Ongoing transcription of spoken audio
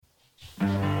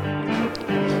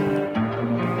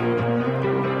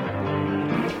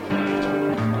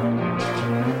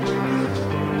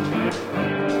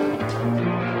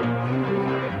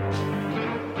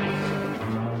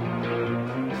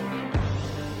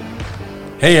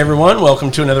Hey everyone, welcome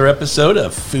to another episode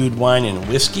of Food, Wine, and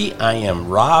Whiskey. I am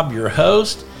Rob, your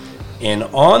host, and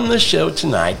on the show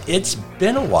tonight, it's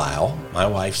been a while, my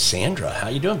wife Sandra. How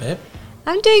you doing, babe?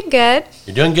 I'm doing good.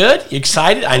 You're doing good? You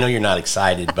excited? I know you're not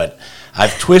excited, but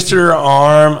I've twisted her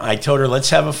arm. I told her, let's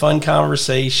have a fun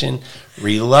conversation.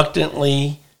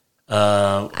 Reluctantly,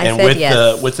 and with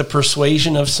yes. with the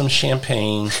persuasion of some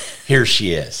champagne, here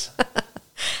she is.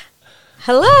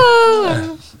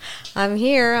 Hello. I'm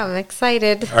here. I'm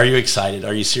excited. Are you excited?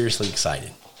 Are you seriously excited?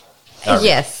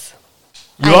 Yes.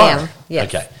 You I are? am. Yes.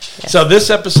 Okay. Yes. So this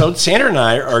episode, Sandra and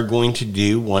I are going to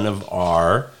do one of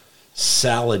our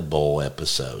salad bowl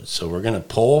episodes. So we're going to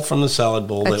pull from the salad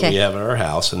bowl that we have at our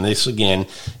house. And this, again,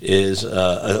 is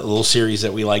a little series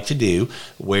that we like to do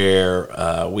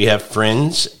where we have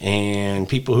friends and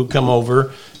people who come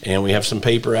over and we have some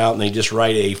paper out and they just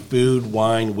write a food,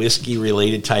 wine, whiskey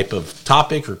related type of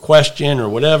topic or question or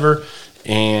whatever.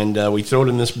 And we throw it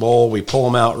in this bowl. We pull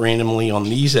them out randomly on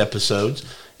these episodes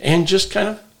and just kind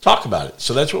of talk about it.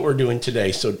 So that's what we're doing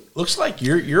today. So it looks like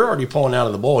you're already pulling out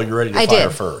of the bowl. You're ready to fire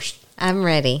first. I'm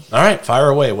ready. All right, fire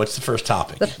away. What's the first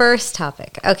topic? The first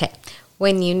topic. Okay.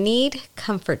 When you need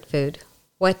comfort food,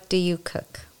 what do you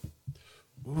cook?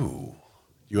 Ooh.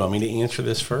 You want me to answer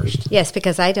this first? Yes,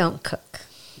 because I don't cook.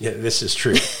 Yeah, this is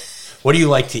true. What do you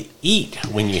like to eat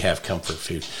when you have comfort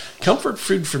food? Comfort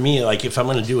food for me, like if I'm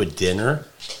going to do a dinner,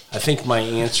 I think my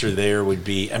answer there would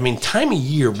be, time of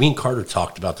year, me and Carter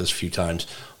talked about this a few times,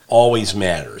 always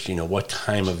matters. You know, what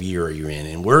time of year are you in?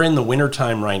 And we're in the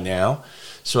wintertime right now.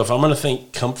 So if I'm going to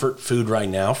think comfort food right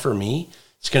now for me,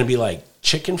 it's going to be like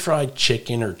chicken fried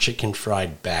chicken or chicken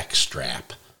fried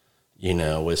backstrap, you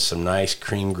know, with some nice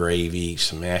cream gravy,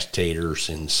 some mashed taters,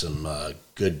 and some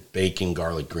good bacon,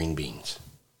 garlic, green beans.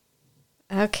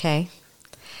 Okay.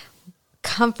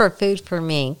 Comfort food for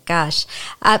me. Gosh.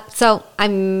 So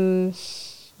I'm...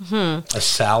 A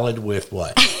salad with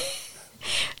what?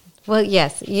 Well,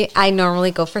 yes, I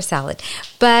normally go for salad.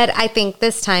 But I think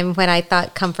this time when I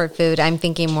thought comfort food, I'm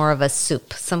thinking more of a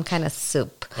soup. Some kind of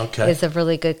soup is a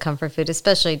really good comfort food,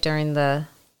 especially during the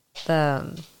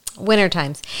winter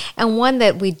times. And one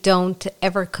that we don't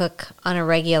ever cook on a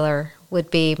regular would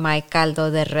be my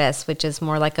caldo de res, which is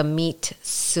more like a meat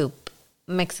soup,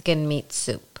 Mexican meat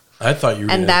soup. I thought you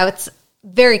were And that's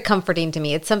very comforting to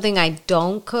me. It's something I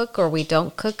don't cook or we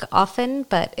don't cook often,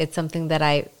 but it's something that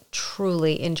I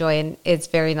truly enjoy, and it's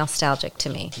very nostalgic to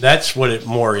me. That's what it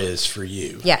more is for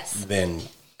you. Yes. Than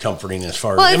comforting as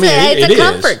far as... it's a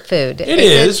comfort food. It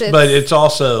is, but it's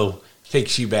also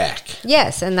takes you back.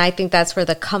 Yes, and I think that's where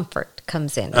the comfort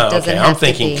comes in. It doesn't have I'm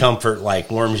thinking comfort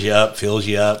like warms you up, fills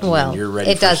you up, well, and you're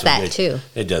ready it for does that too.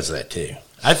 It does that too.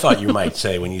 I thought you might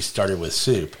say when you started with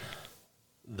soup,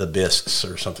 the bisques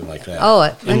or something like that.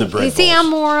 Oh, in the bread you see, bowls. I'm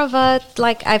more of a,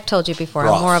 like I've told you before,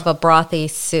 Broth. I'm more of a brothy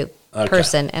soup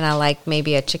person, and I like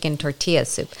maybe a chicken tortilla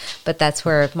soup. But that's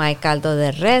where my caldo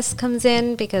de res comes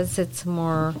in because it's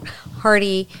more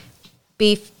hearty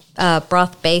beef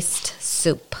broth-based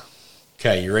soup.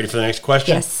 Okay, you ready for the next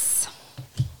question? Yes.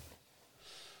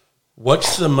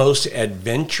 What's the most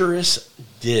adventurous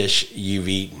dish you've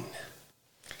eaten?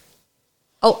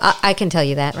 Oh, I can tell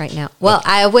you that right now. Well,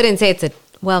 I wouldn't say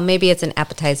maybe it's an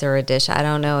appetizer or a dish. I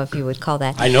don't know if you would call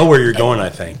that. I know where you're going, I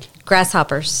think.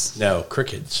 Grasshoppers. No,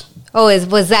 crickets. Oh,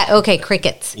 was that okay?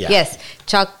 Crickets. Yeah. Yes.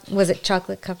 Was it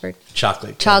chocolate covered?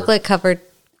 Chocolate covered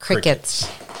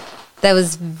crickets. That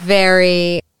was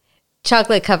very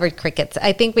chocolate covered crickets.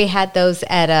 I think we had those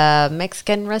at a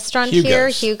Mexican restaurant here,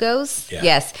 Hugo's. Yeah.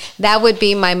 Yes, that would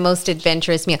be my most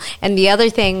adventurous meal. And the other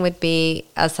thing would be,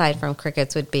 aside from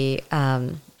crickets, would be,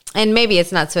 and maybe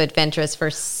it's not so adventurous for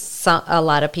a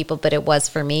lot of people, but it was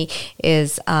for me,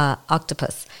 is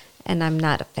octopus. And I'm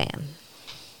not a fan.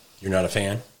 You're not a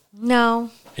fan? No.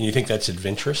 And you think that's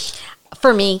adventurous?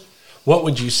 For me. What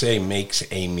would you say makes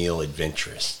a meal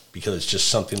adventurous? Because it's just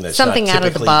something that's something not out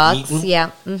of the box. Eaten?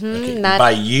 Yeah. Mm-hmm. Okay.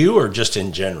 By you or just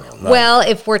in general? Well,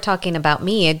 if we're talking about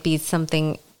me, it'd be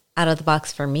something out of the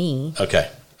box for me. Okay.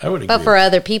 I would agree. But for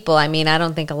other people, I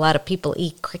don't think a lot of people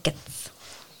eat crickets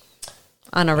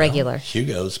on a regular.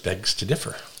 Hugo's begs to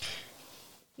differ.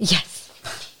 Yes.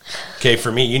 Okay,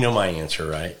 for me, you know my answer,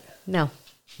 right? No.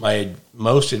 My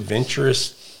most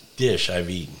adventurous dish I've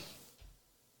eaten.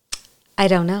 I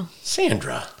don't know.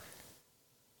 Sandra.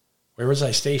 Where was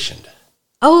I stationed?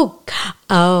 Oh.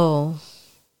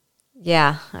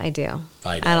 Yeah, I do.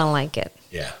 I don't like it.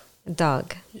 Yeah.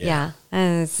 Dog. Yeah.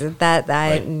 And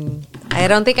I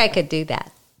don't think I could do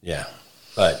that. Yeah.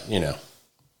 But,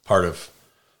 part of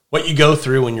what you go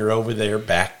through when you're over there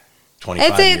back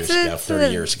 25 years ago,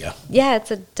 30 years ago. Yeah,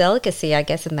 it's a delicacy, I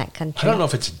guess, in that country. I don't know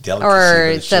if it's a delicacy, or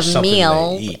but it's just a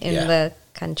meal in the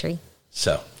country.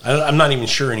 So I'm not even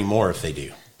sure anymore if they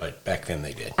do, but back then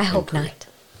they did. I hope not.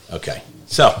 Okay.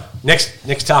 So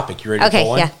next topic. You ready to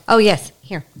pull in? Yeah. Oh, yes.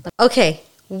 Here. Okay.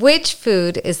 Which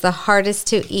food is the hardest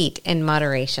to eat in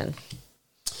moderation?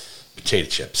 Potato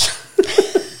chips.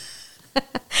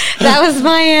 That was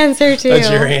my answer, too. That's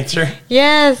your answer?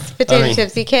 Yes, potato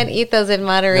chips. You can't eat those in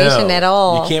moderation at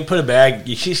all. You can't put a bag,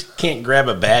 you just can't grab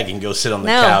a bag and go sit on the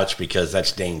couch because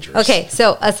that's dangerous. Okay,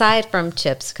 so aside from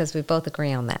chips, because we both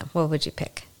agree on that, what would you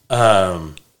pick?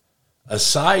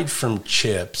 Aside from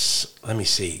chips, let me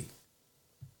see.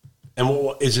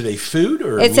 And is it a food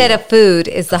or it said a food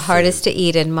is the hardest to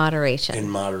eat in moderation. In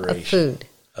moderation. A food.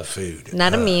 A food.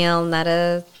 Not a meal,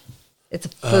 it's a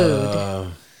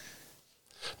food.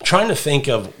 I'm trying to think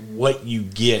of what you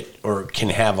get or can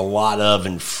have a lot of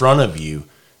in front of you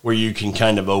where you can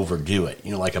kind of overdo it,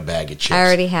 like a bag of chips. I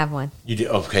already have one. You do?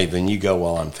 Okay, then you go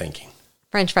while I'm thinking.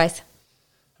 French fries.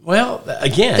 Well,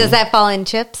 again. Does that fall in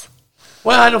chips?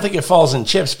 Well, I don't think it falls in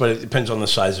chips, but it depends on the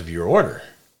size of your order.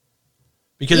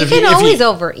 Because you can always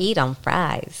overeat on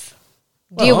fries.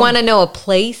 Do you want to know a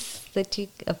place that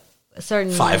a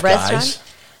certain Five restaurant? Guys.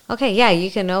 Okay, yeah, you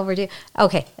can overdo.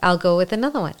 Okay, I'll go with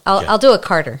another one. I'll do a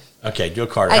Carter. Okay, do a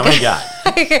Carter. How many you got?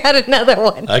 I got another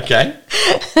one. Okay.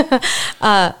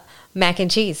 Mac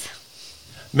and cheese.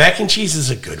 Mac and cheese is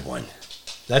a good one.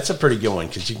 That's a pretty good one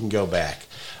because you can go back.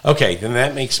 Okay, then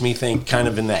that makes me think kind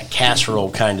of in that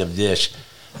casserole kind of dish.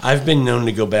 I've been known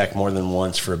to go back more than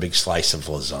once for a big slice of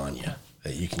lasagna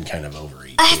that you can kind of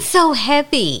overeat. That's so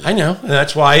heavy. I know. And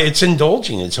that's why it's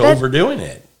indulging. It's overdoing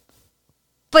it.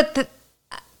 But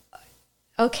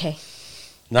okay.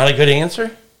 Not a good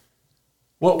answer?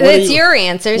 It's your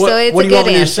answer, so it's a good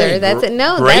answer. That's it.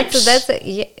 No, grapes? that's it.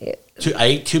 Yeah. I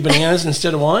ate 2 bananas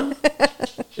instead of 1?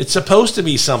 It's supposed to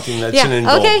be something that's an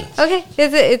indulgence. Okay.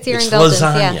 It's your indulgence.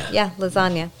 Lasagna. Yeah,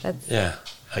 lasagna.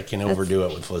 I can overdo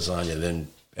it with lasagna. Then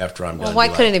after I'm done, well, why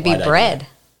couldn't it be bread?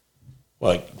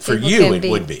 Well, for you, it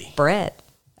would be bread.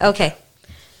 Okay,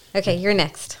 you're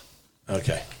next.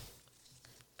 Okay.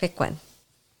 Pick one.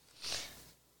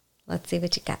 Let's see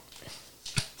what you got.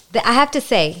 I have to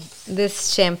say,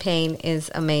 this champagne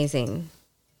is amazing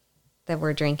that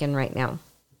we're drinking right now.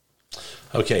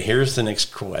 Okay, here's the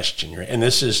next question. And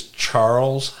this is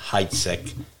Charles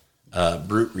Heidsieck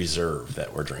Brut Reserve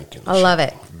that we're drinking. I love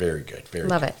it. Very good. Very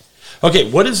love good. it. Okay,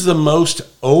 what is the most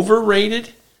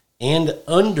overrated and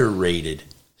underrated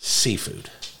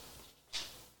seafood?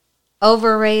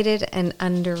 Overrated and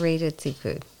underrated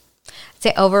seafood. I'd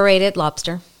say overrated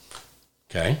lobster.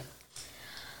 Okay.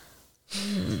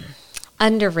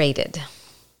 Underrated.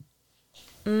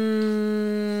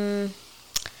 I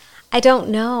don't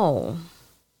know.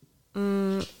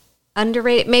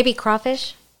 Underrated, maybe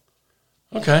crawfish.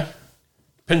 Okay.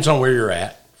 Depends on where you're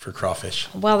at for crawfish.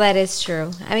 Well, that is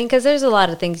true. I mean, because there's a lot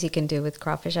of things you can do with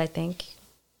crawfish, I think.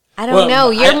 I don't know.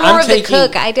 You're more of the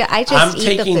cook. I just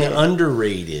eat the food. I'm taking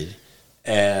underrated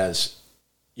as,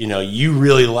 you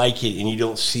really like it and you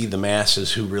don't see the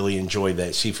masses who really enjoy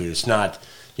that seafood. It's not,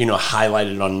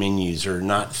 highlighted on menus or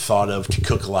not thought of to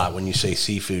cook a lot when you say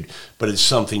seafood, but it's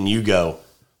something you go,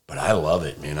 but I love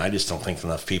it, man. I just don't think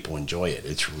enough people enjoy it.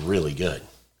 It's really good.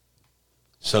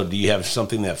 So do you have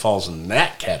something that falls in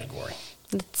that category?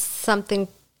 It's something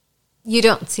you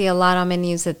don't see a lot on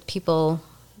menus that people,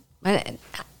 I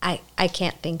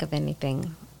can't think of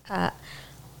anything. I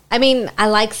mean, I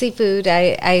like seafood.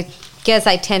 I guess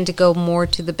I tend to go more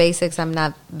to the basics. I'm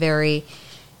not very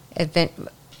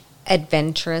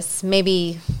adventurous.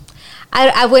 Maybe,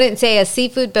 I wouldn't say a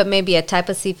seafood, but maybe a type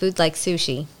of seafood like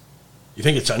sushi. You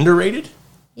think it's underrated?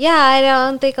 Yeah, I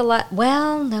don't think a lot.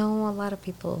 Well, no, a lot of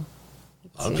people.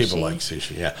 A lot of people like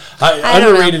sushi, yeah.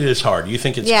 Underrated is hard. You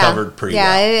think it's covered pretty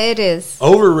well. Yeah, it is.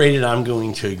 Overrated, I'm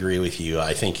going to agree with you.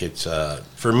 I think it's,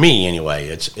 for me anyway,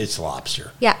 it's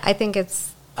lobster. Yeah, I think it's...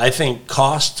 I think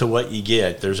cost to what you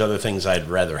get, there's other things I'd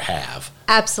rather have.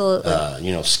 Absolutely.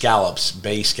 Scallops,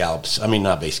 sea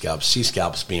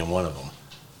scallops being one of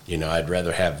them. I'd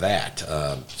rather have that.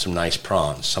 Some nice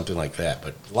prawns, something like that.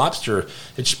 But lobster,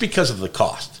 it's just because of the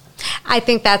cost. I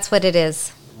think that's what it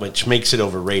is. Which makes it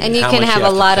overrated. And you can have a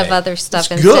lot of other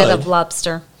stuff it's instead good. Of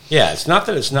lobster. Yeah, it's not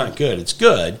that it's not good. It's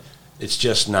good. It's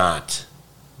just not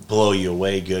blow you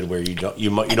away good where you don't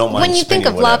mind. When you think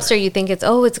of whatever. Lobster, you think it's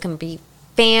going to be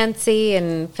fancy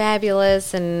and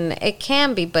fabulous, and it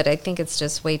can be, but I think it's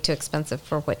just way too expensive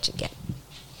for what you get.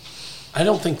 I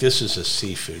don't think this is a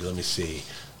seafood. Let me see.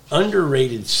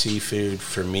 Underrated seafood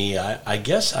for me, I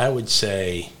guess I would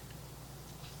say,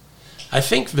 I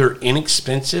think they're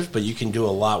inexpensive, but you can do a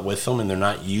lot with them, and they're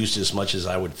not used as much as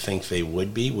I would think they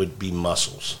would be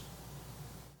mussels.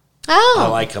 Oh. I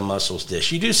like a mussels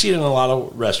dish. You do see it in a lot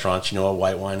of restaurants, a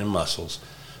white wine and mussels.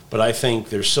 But I think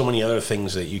there's so many other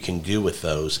things that you can do with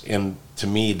those. And to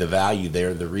me, the value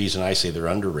there, the reason I say they're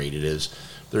underrated is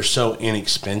they're so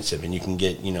inexpensive. And you can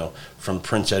get, from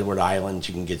Prince Edward Island,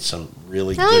 you can get some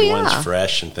really good ones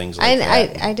fresh and things like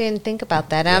that. I didn't think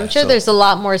about that. I'm sure there's a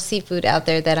lot more seafood out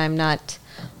there that I'm not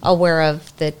aware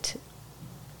of that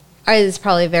is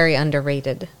probably very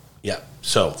underrated. Yeah.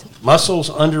 So mussels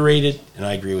underrated, and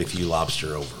I agree with you.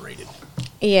 Lobster overrated.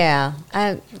 Yeah,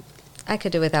 I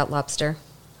could do without lobster.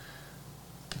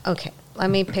 Okay,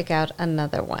 let me pick out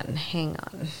another one. Hang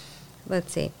on.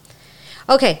 Let's see.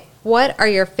 Okay, what are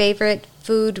your favorite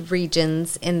food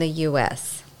regions in the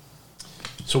U.S.?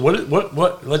 So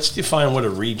what? Let's define what a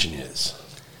region is.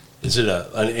 Is it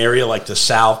an area like the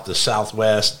South, the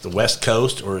Southwest, the West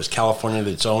Coast, or is California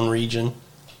its own region?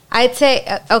 I'd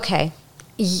say okay.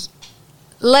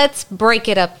 Let's break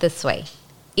it up this way.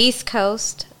 East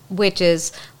Coast, which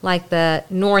is like the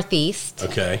Northeast.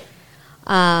 Okay.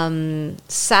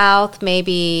 South,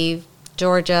 maybe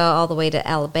Georgia all the way to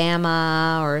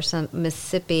Alabama or some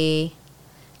Mississippi,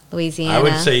 Louisiana. I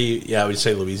would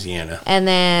say Louisiana. And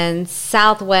then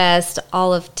Southwest,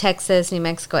 all of Texas, New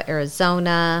Mexico,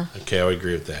 Arizona. Okay, I would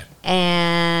agree with that.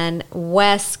 And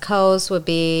West Coast would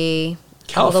be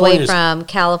all the way from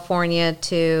California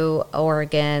to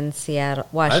Oregon, Seattle,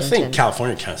 Washington. I think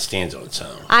California kind of stands on its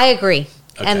own. I agree.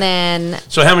 Okay. And then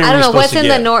so how many? I don't know what's in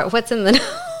the north. What's in the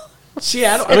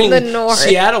Seattle? The north.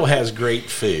 Seattle has great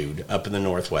food up in the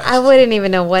Northwest. I wouldn't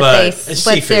even know what's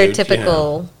their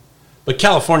typical. But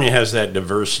California has that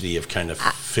diversity of kind of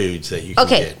foods that you can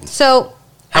get. Okay, so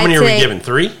how many are we giving?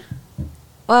 3?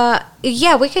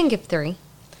 Yeah, we can give 3.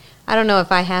 I don't know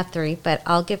if I have 3, but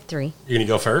I'll give 3. You're going to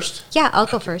go first? Yeah, I'll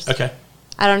go first. Okay.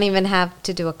 I don't even have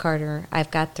to do a Carter.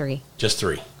 I've got 3. Just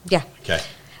 3? Yeah.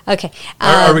 Okay.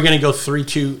 Are we going to go 3,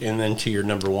 2, and then to your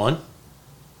number 1?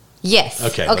 Yes.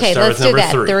 Okay, let's do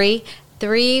that. 3.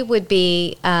 3 would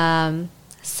be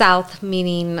South,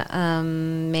 meaning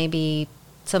maybe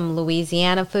some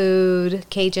Louisiana food,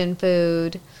 Cajun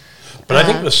food. But I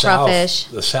think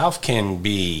the South can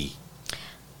be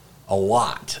a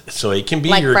lot. So it can be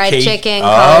like your fried chicken,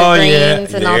 collard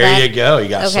greens, and all that. There you go. You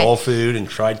got soul food and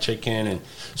fried chicken, and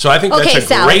so I think that's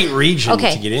a great region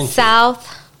to get into.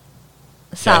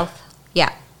 South,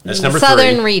 yeah. That's number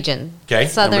Southern 3. region. Okay,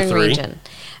 Southern number 3. region.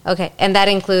 Okay, and that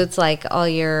includes like all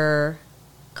your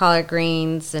collard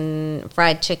greens and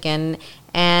fried chicken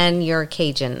and your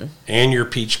Cajun. And your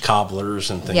peach cobblers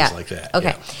and things like that.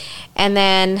 Okay. Yeah. And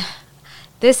then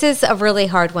this is a really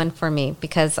hard one for me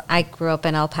because I grew up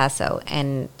in El Paso,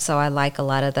 and so I like a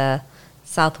lot of the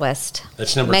Southwest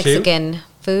Mexican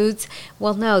foods.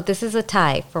 Well, no, this is a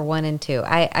tie for 1 and 2.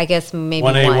 I guess maybe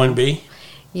 1A, 1B?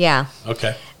 Yeah.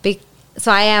 Okay. So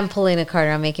I am pulling a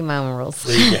Carter. I'm making my own rules.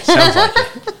 There you go. Sounds like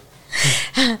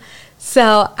it.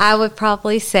 So I would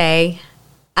probably say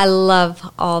I love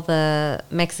all the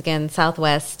Mexican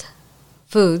Southwest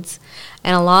foods.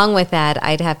 And along with that,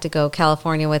 I'd have to go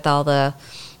California with all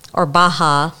or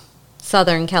Baja,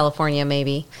 Southern California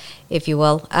maybe, if you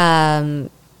will,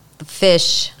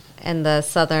 fish and the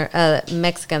Southern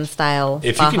Mexican style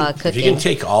Baja cooking. If you can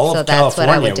take all of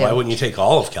California, why wouldn't you take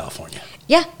all of California?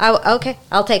 Yeah, okay.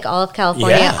 I'll take all of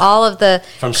California, all of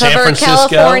from San Francisco,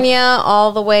 California,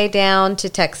 all the way down to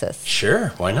Texas. Sure,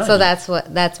 why not? So that's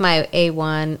my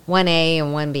A1, 1A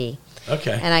and 1B.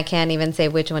 Okay. And I can't even say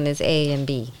which one is A and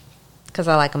B because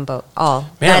I like them both.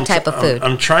 That type of food.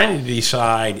 I'm trying to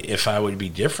decide if I would be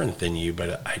different than you,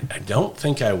 but I don't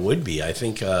think I would be. I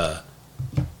think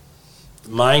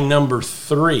my number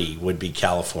 3 would be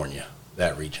California,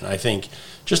 that region. I think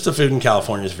just the food in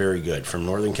California is very good, from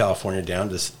Northern California down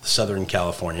to Southern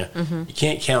California. Mm-hmm. You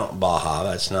can't count Baja.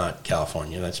 That's not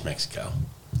California. That's Mexico.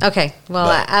 Okay.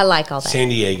 Well, I like all that. San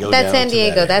Diego. That's San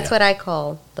Diego. That's what I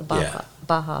call the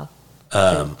Baja.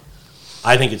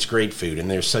 I think it's great food,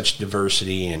 and there's such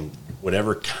diversity in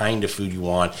whatever kind of food you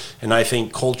want. And I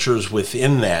think cultures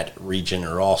within that region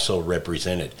are also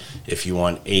represented. If you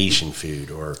want Asian food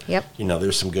or,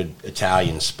 there's some good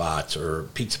Italian spots or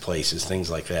pizza places, things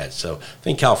like that. So I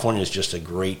think California is just a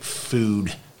great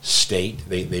food state.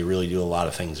 They really do a lot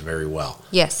of things very well.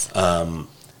 Yes. And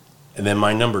then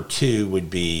my number 2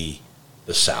 would be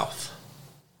the South.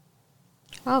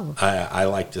 Oh. I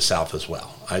like the South as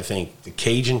well. I think the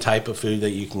Cajun type of food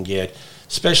that you can get,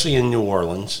 especially in New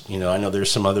Orleans. I know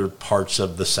there's some other parts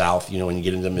of the South, when you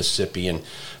get into Mississippi,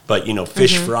 but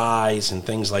fish fries and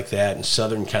things like that, and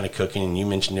Southern kind of cooking. And you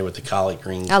mentioned it with the collard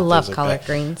greens. I love collard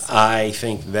greens. I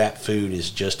think that food is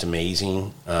just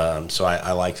amazing. So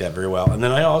I like that very well. And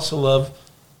then I also love,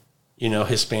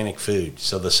 Hispanic food.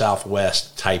 So the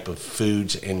Southwest type of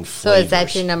foods and flavors. So is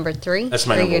that your number 3? That's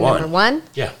my number 1. Number 1?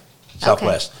 Yeah,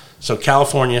 Southwest. Okay. So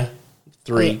California,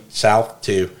 3, South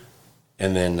 2,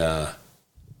 and then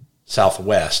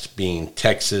Southwest being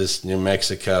Texas, New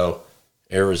Mexico,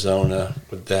 Arizona.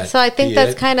 Would that so I think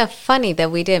that's kind of funny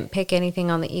that we didn't pick anything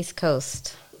on the East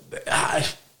Coast.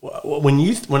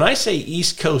 When I say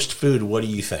East Coast food, what do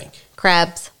you think?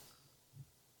 Crabs.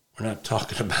 We're not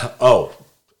talking about. Oh,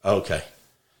 okay.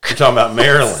 We're talking about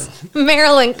Maryland.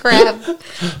 Maryland crab.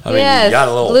 Yes, you got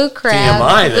a little blue crab.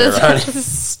 TMI there,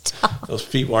 honey. Those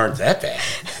people aren't that bad.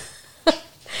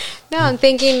 No, I'm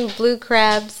thinking blue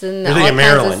crabs and you're thinking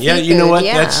Maryland. Yeah, you know what?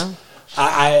 Yeah. That's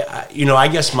I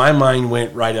guess my mind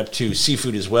went right up to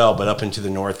seafood as well, but up into the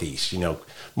Northeast.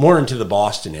 More into the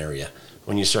Boston area.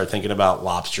 When you start thinking about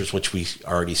lobsters, which we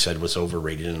already said was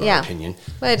overrated in our opinion.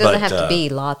 Well, it doesn't have to be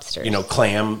lobsters.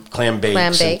 Clam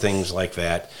bakes and things like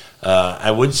that.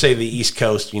 I would say the East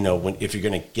Coast, if you're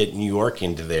going to get New York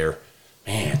into there,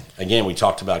 man, again, we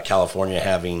talked about California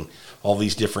having all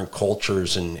these different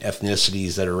cultures and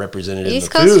ethnicities that are represented in the food.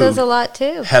 East Coast does a lot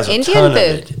too. Has a ton of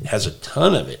it. Has a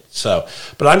ton of it. So,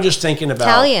 but I'm just thinking about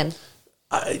Italian.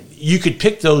 You could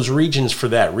pick those regions for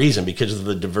that reason because of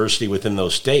the diversity within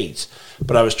those states.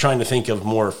 But I was trying to think of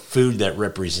more food that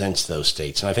represents those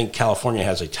states. And I think California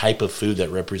has a type of food that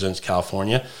represents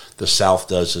California. The South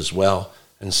does as well.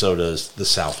 And so does the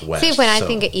Southwest. See, when I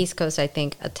think of East Coast, I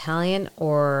think Italian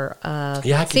or I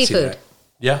could seafood. See that.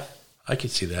 Yeah, I could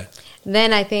see that.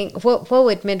 Then I think, what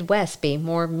would Midwest be?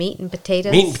 More meat and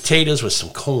potatoes? Meat and potatoes with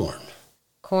some corn.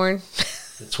 Corn?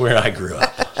 That's where I grew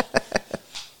up.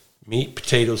 Meat,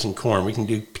 potatoes, and corn. We can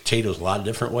do potatoes a lot of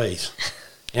different ways.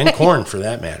 And corn, for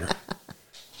that matter.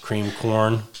 Cream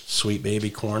corn, sweet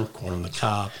baby corn, corn on the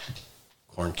cob,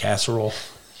 corn casserole.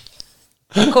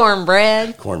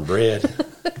 Cornbread. Cornbread.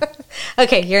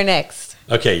 Okay, you're next.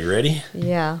 Okay, you ready?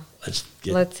 Yeah.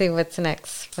 Let's see what's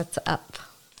next. What's up?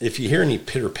 If you hear any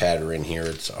pitter-patter in here,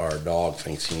 it's our dog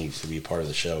thinks he needs to be part of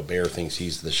the show. Bear thinks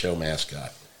he's the show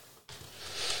mascot.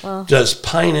 Well, does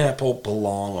pineapple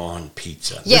belong on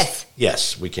pizza? Yes.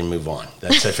 Yes, we can move on.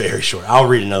 That's a very short. I'll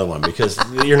read another one because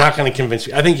you're not going to convince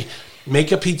me. I think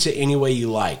make a pizza any way you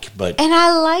like, but and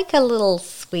I like a little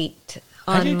sweet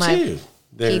on my too.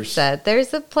 Pizza.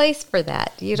 There's a place for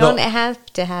that. You don't have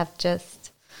to have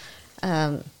just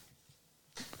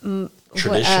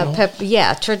traditional.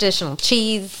 Traditional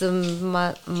cheese,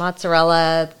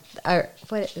 mozzarella, or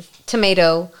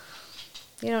tomato.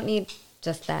 You don't need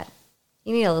just that.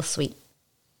 You need a little sweet.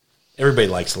 Everybody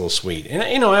likes a little sweet. And,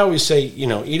 I always say,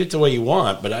 eat it the way you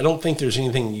want, but I don't think there's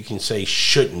anything you can say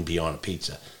shouldn't be on a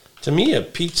pizza. To me, a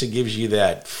pizza gives you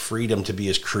that freedom to be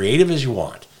as creative as you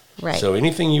want. Right. So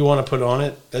anything you want to put on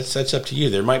it, that's up to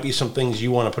you. There might be some things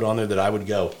you want to put on there that I would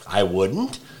go, I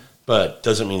wouldn't, but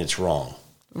doesn't mean it's wrong.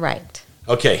 Right.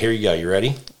 Okay, here you go. You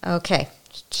ready? Okay.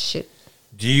 Shoot.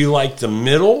 Do you like the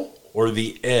middle or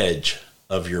the edge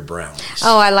of your brownies?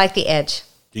 Oh, I like the edge.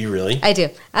 Do you really? I do.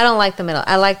 I don't like the middle.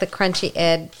 I like the crunchy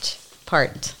edge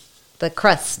part, the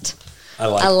crust.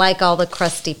 I like all the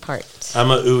crusty part. I'm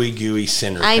a ooey gooey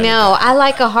center. I know. I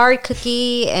like a hard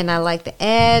cookie, and I like the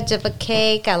edge of a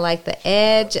cake. I like the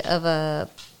edge of a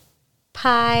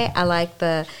pie. I like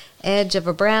the edge of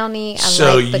a brownie.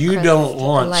 So you don't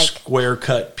want square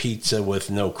cut pizza with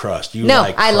no crust?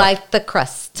 I like the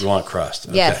crust. You want crust?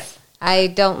 Okay. Yes. I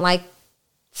don't like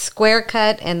square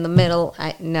cut and the middle.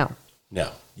 No.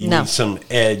 You need some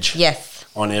edge. Yes.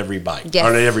 On every bite. Yes.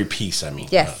 On every piece, I mean.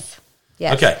 Yes.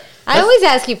 Yes. Okay. I always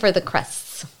ask you for the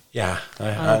crusts. Yeah.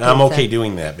 I'm okay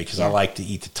doing that because I like to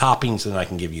eat the toppings and I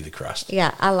can give you the crust.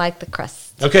 Yeah, I like the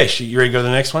crust. Okay. You ready to go to the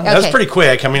next one? Okay. That's pretty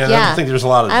quick. I mean, I don't think there's a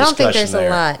lot of discussion there. I don't think there's a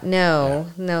lot.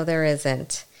 No, there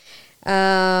isn't.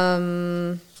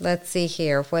 Let's see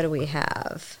here. What do we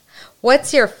have?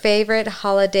 What's your favorite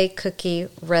holiday cookie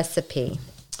recipe?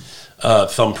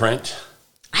 Thumbprint.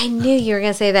 I knew you were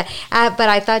going to say that. But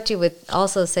I thought you would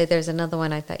also say there's another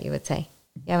one I thought you would say.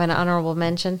 You have an honorable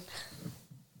mention?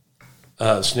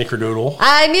 Snickerdoodle.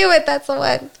 I knew it. That's the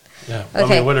one. Yeah.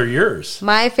 Okay. I mean, what are yours?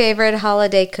 My favorite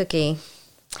holiday cookie.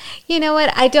 You know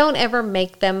what? I don't ever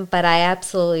make them, but I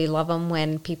absolutely love them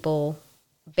when people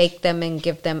bake them and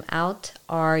give them out,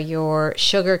 are your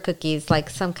sugar cookies, like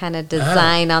some kind of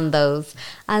design on those.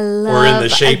 I love or in the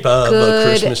shape of a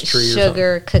Christmas tree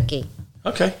sugar cookie.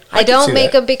 Okay. I don't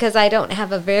make them because I don't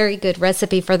have a very good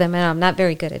recipe for them, and I'm not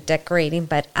very good at decorating,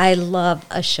 but I love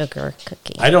a sugar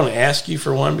cookie. I don't ask you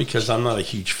for one because I'm not a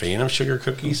huge fan of sugar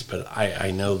cookies, but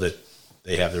I know that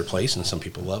they have their place, and some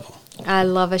people love them. I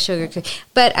love a sugar cookie.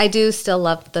 But I do still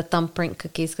love the thumbprint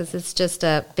cookies because it's just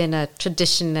been a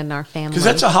tradition in our family. Because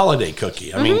that's a holiday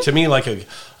cookie. I mean, to me, like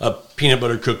a peanut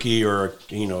butter cookie or,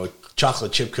 a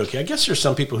chocolate chip cookie. I guess there's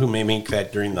some people who may make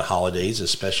that during the holidays, a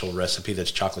special recipe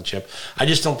that's chocolate chip. I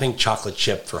just don't think chocolate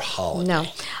chip for holiday. No.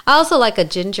 I also like a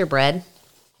gingerbread.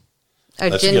 Or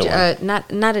that's a good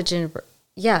one. Not a gingerbread.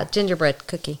 Yeah, gingerbread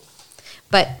cookie.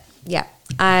 But, yeah.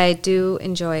 I do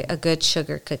enjoy a good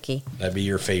sugar cookie. That'd be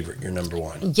your favorite, your number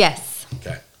one. Yes.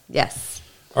 Okay. Yes.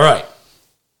 All right.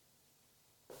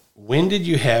 When did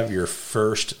you have your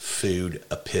first food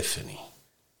epiphany?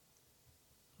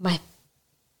 My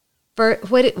first,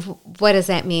 what does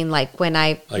that mean? Like when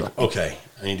okay,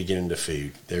 I need to get into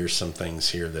food. There's some things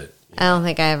here that I don't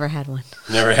think I ever had one.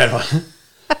 Never had one.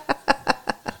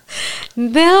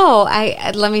 No,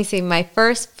 let me see. My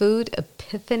first food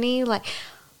epiphany,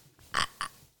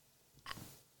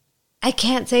 I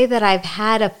can't say that I've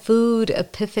had a food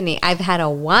epiphany. I've had a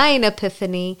wine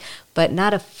epiphany, but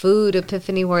not a food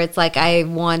epiphany where it's like I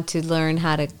want to learn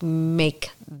how to make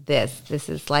this. This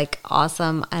is like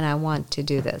awesome, and I want to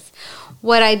do this.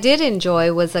 What I did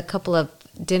enjoy was a couple of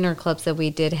dinner clubs that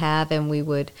we did have, and we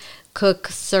would cook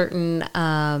certain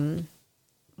from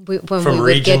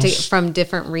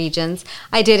different regions.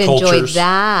 I did enjoy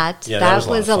that. Yeah, that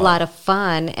was a lot of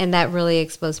fun, and that really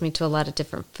exposed me to a lot of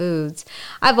different foods.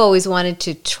 I've always wanted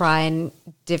to try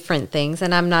different things,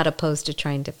 and I'm not opposed to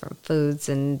trying different foods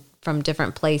and from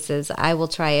different places. I will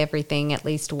try everything at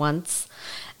least once.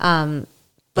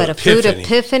 But a food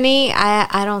epiphany,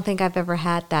 I don't think I've ever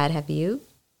had that. Have you?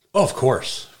 Oh, of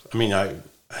course. I mean, I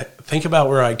think about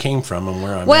where I came from and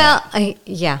where I'm at.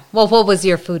 Yeah. Well, what was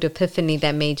your food epiphany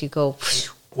that made you go,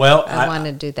 well, I want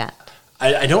to do that?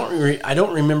 I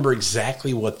don't remember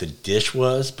exactly what the dish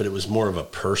was, but it was more of a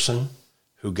person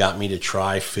who got me to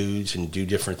try foods and do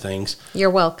different things. You're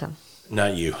welcome.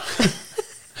 Not you.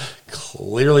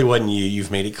 Clearly wasn't you.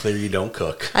 You've made it clear you don't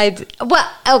cook. Okay.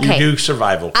 You do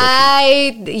survival cooking.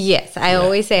 I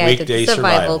always say weekday I did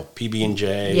survival.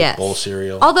 PB&J, bowl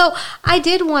cereal. Although I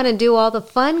did want to do all the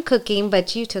fun cooking,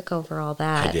 but you took over all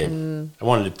that. I did. I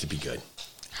wanted it to be good.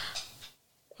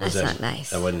 That's not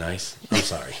nice. That wasn't nice? I'm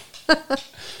sorry.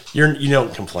 You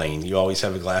don't complain. You always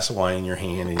have a glass of wine in your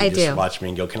hand, and you just watch me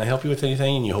and go, can I help you with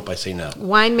anything? And you hope I say no.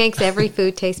 Wine makes every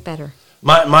food taste better.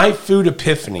 My food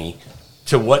epiphany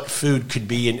to what food could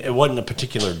be, and it wasn't a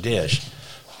particular dish,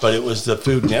 but it was the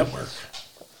Food Network.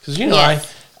 Because,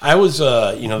 I was,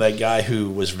 that guy who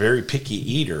was very picky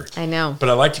eater. I know. But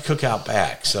I like to cook out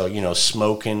back. So,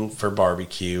 smoking for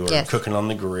barbecue or cooking on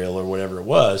the grill or whatever it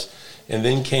was. And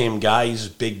then came Guy's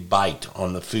Big Bite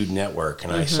on the Food Network.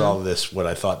 And I saw this, what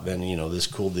I thought then, this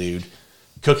cool dude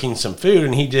cooking some food,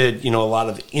 and he did, a lot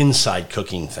of inside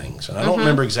cooking things. And I don't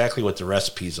remember exactly what the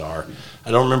recipes are.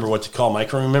 I don't remember what to call them. I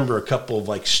can remember a couple of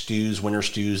winter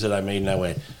stews that I made, and I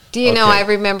went, do you know, I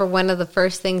remember one of the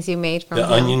first things you made from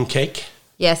the onion cake?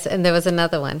 Yes, and there was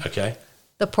another one. Okay.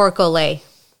 The pork olay.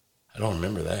 I don't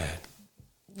remember that.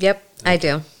 Yep, okay. I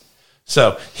do.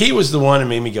 So he was the one who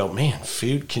made me go, man,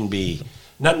 food can be,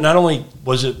 not only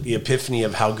was it the epiphany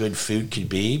of how good food could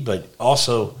be, but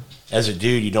also, as a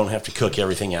dude, you don't have to cook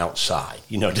everything outside.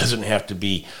 It doesn't have to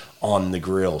be on the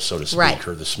grill, so to speak,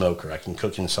 or the smoker. I can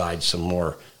cook inside some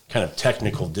more kind of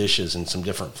technical dishes and some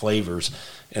different flavors,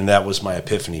 and that was my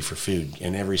epiphany for food.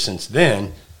 And ever since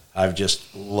then, I've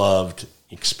just loved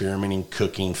experimenting,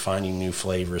 cooking, finding new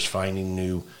flavors, finding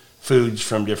new foods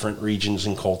from different regions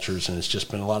and cultures, and it's just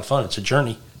been a lot of fun. It's a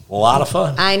journey. A lot of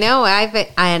fun. I know.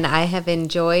 I have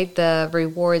enjoyed the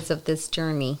rewards of this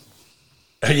journey.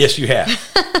 Yes, you have.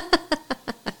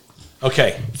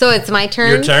 Okay. So it's my turn?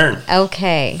 Your turn.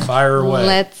 Okay. Fire away.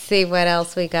 Let's see what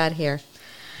else we got here.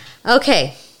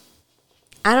 Okay.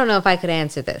 I don't know if I could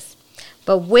answer this,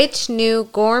 but which new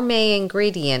gourmet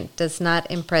ingredient does not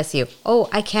impress you? Oh,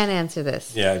 I can answer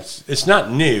this. Yeah, it's not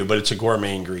new, but it's a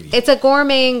gourmet ingredient. It's a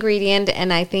gourmet ingredient,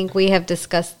 and I think we have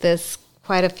discussed this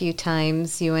quite a few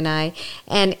times, you and I,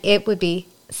 and it would be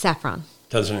saffron.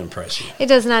 Doesn't impress you? It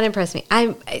does not impress me.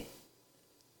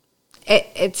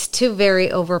 It's too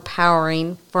very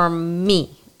overpowering for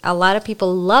me. A lot of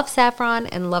people love saffron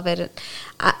and love it.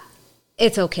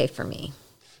 It's okay for me.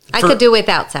 I could do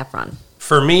without saffron.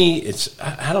 For me,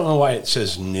 I don't know why it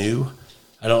says new.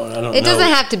 I don't know. It doesn't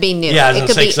have to be new. Yeah, it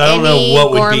could be any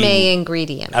gourmet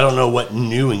ingredient. I don't know what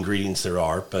new ingredients there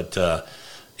are, but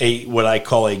what I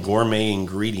call a gourmet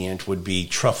ingredient would be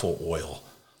truffle oil.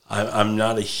 I'm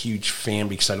not a huge fan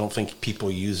because I don't think people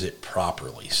use it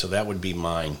properly. So that would be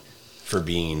mine for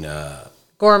being...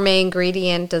 gourmet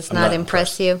ingredient does not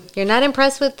impress you? You're not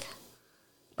impressed with...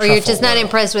 Or you're just not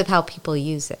impressed with how people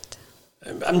use it?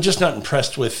 I'm just not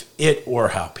impressed with it or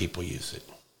how people use it.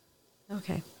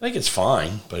 Okay. I think it's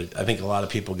fine, but I think a lot of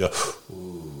people go,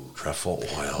 ooh, truffle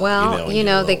oil. Well,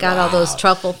 they got all those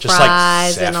truffle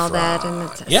fries and all that. And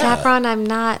saffron, I'm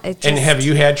not. And have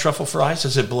you had truffle fries?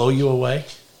 Does it blow you away?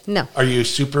 No. Are you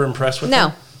super impressed with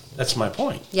them? That's my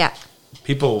point. Yeah.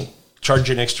 People charge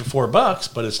you an extra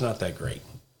 $4, but it's not that great.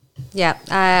 Yeah,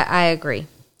 I agree.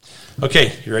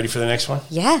 Okay, you ready for the next one?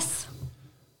 Yes.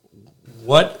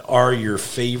 What are your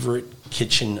favorite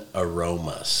kitchen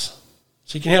aromas?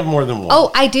 So you can have more than one.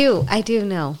 Oh, I do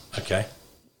know. Okay.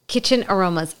 Kitchen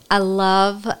aromas. I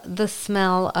love the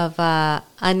smell of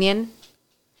onion.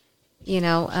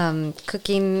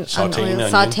 Cooking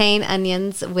sauteing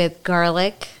onions with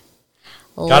garlic.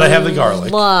 Gotta have the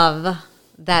garlic. Love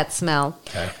that smell.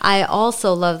 Okay. I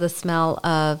also love the smell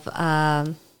of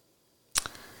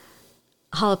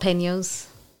jalapenos.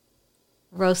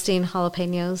 Roasting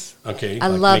jalapenos. Okay. I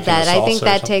love that. I think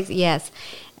that takes, yes.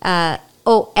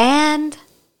 And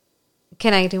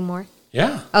can I do more?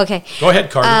 Yeah. Okay. Go ahead,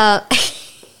 Carter.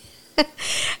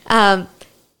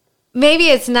 Maybe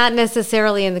it's not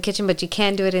necessarily in the kitchen, but you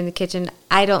can do it in the kitchen.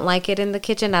 I don't like it in the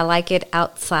kitchen. I like it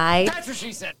outside. That's what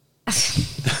she said.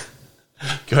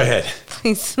 Go ahead.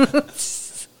 Please.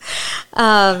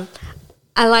 I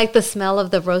like the smell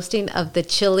of the roasting of the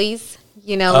chilies.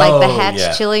 Like the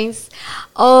hatch chilies.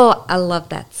 Oh, I love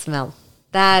that smell.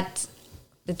 That's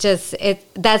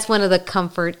one of the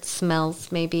comfort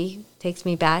smells, maybe. Takes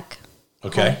me back.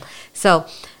 Okay. Home. So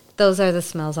those are the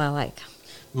smells I like.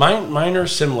 Mine are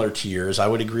similar to yours. I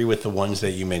would agree with the ones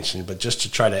that you mentioned, but just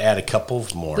to try to add a couple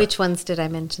of more. Which ones did I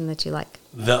mention that you like?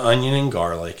 The onion and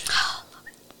garlic. Oh, love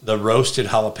it. The roasted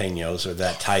jalapenos are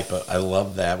that type of, I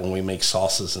love that. When we make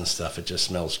salsas and stuff, it just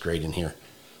smells great in here.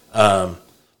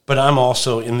 But I'm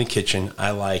also in the kitchen.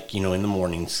 I like, in the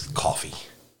mornings, coffee.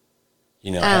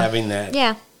 Having that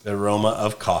the aroma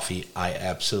of coffee, I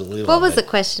absolutely love it. What was the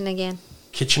question again?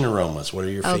 Kitchen aromas. What are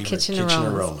your favorite kitchen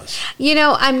aromas?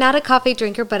 I'm not a coffee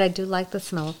drinker, but I do like the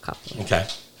smell of coffee. Okay.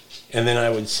 And then I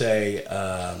would say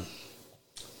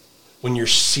when you're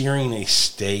searing a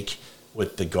steak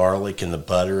with the garlic and the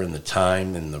butter and the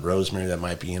thyme and the rosemary that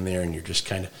might be in there, and you're just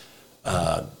kind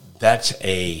of,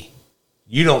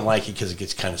 you don't like it because it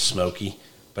gets kind of smoky,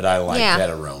 but I like that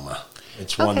aroma.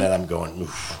 It's one that I'm going,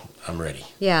 oof, I'm ready.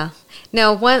 Yeah.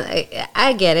 No,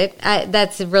 I get it.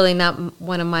 That's really not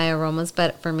one of my aromas,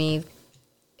 but for me,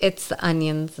 it's the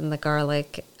onions and the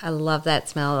garlic. I love that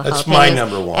smell. That's my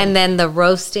number one. And then the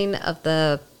roasting of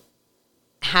the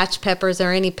hatch peppers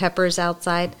or any peppers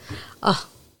outside. Oh,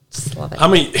 just love it.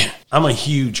 I'm a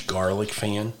huge garlic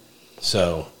fan,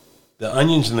 so the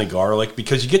onions and the garlic,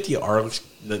 because you get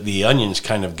the onions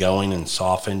kind of going and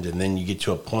softened, and then you get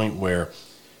to a point where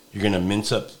you're going to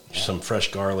mince up some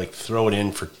fresh garlic, throw it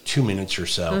in for 2 minutes or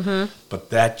so. Mm-hmm. But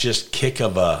that just kick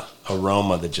of a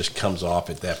aroma that just comes off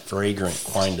it, that fragrant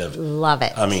kind of. Love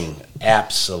it.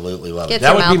 Absolutely love it.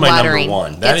 That would be my number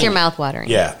one. Gets your mouth watering.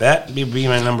 Yeah, that would be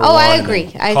my number one. Oh, I agree.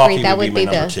 That would be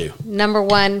number two. Number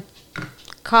one.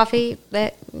 Coffee,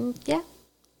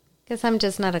 because I'm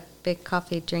just not a big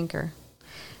coffee drinker.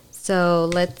 So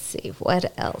let's see,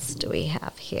 what else do we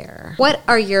have here? What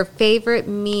are your favorite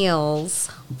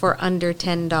meals for under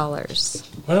 $10?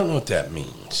 I don't know what that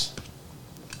means.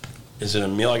 Is it a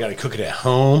meal I got to cook it at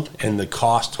home and the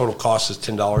total cost is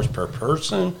 $10 per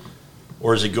person?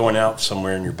 Or is it going out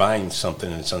somewhere and you're buying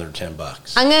something and it's under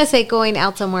 $10? I'm going to say going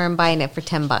out somewhere and buying it for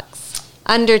 $10.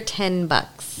 Under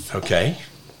 $10. Okay.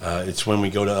 It's when we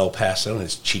go to El Paso and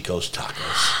it's Chico's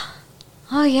Tacos.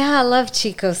 Oh, yeah, I love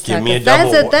Chico's Tacos. Give me a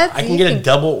double I can get a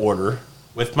double order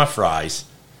with my fries,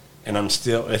 and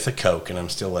with a Coke, and I'm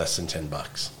still less than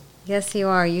 $10. Yes, you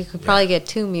are. You could probably get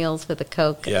 2 meals with a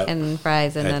Coke and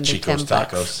fries and under Chico's $10.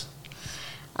 Tacos.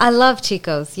 I love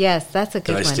Chico's. Yes, that's a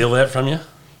good one. Did I steal that from you?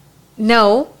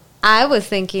 No, I was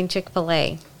thinking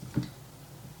Chick-fil-A.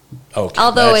 Okay,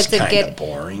 although that's it's a good,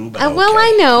 boring. But well,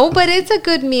 I know, but it's a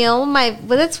good meal.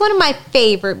 That's one of my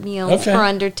favorite meals for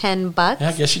under $10. Yeah,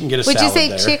 I guess you can get a Would salad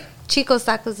you say there. Chico's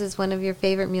Tacos is one of your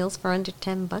favorite meals for under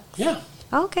 $10? Yeah.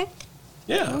 Oh, okay.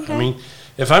 Yeah. Okay. I mean,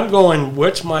 if I'm going,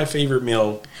 what's my favorite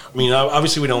meal? I mean,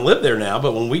 obviously we don't live there now,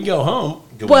 but when we go home,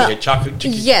 we get chocolate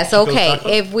chicken? Yes, okay. Tacos?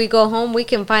 If we go home, we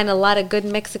can find a lot of good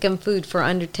Mexican food for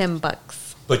under $10.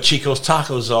 But Chico's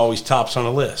Tacos always tops on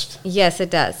the list. Yes, it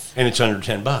does. And it's under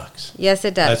 $10. Yes,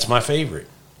 it does. That's my favorite.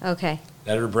 Okay.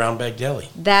 That or Brown Bag Deli.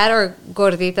 That or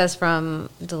gorditas from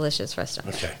Delicious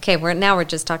Restaurant. Okay. Okay, we're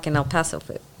just talking El Paso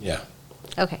food. Yeah.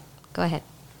 Okay, go ahead.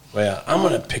 Well, I'm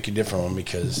going to pick a different one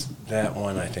because that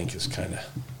one I think is kind of,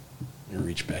 you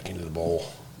reach back into the bowl.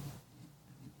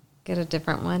 Get a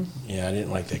different one? Yeah, I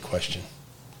didn't like that question.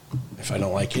 If I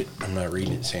don't like it, I'm not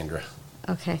reading it, Sandra.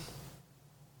 Okay.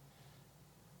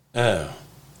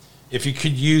 If you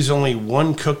could use only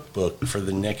one cookbook for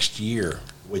the next year,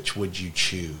 which would you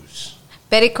choose?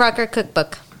 Betty Crocker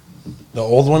cookbook. The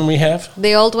old one we have?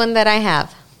 The old one that I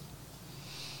have.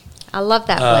 I love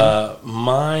that one.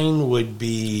 Mine would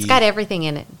be... It's got everything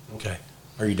in it. Okay.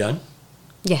 Are you done?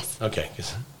 Yes. Okay,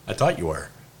 'cause I thought you were.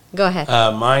 Go ahead.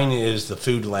 Mine is The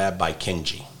Food Lab by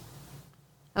Kenji.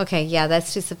 Okay, yeah,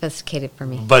 that's too sophisticated for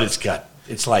me. But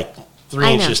it's like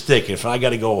 3 inches thick. If I got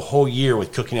to go a whole year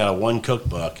with cooking out of one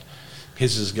cookbook,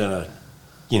 his is going to,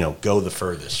 go the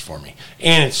furthest for me.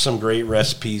 And it's some great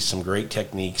recipes, some great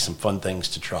techniques, some fun things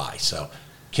to try. So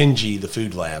Kenji, The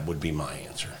Food Lab would be my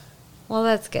answer. Well,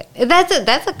 that's good. That's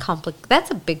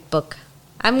a big book.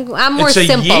 I'm more it's a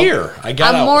simple. Year.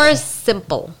 I'm more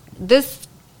simple. This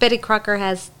Betty Crocker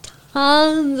has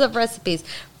tons of recipes,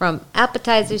 from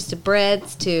appetizers to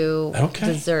breads to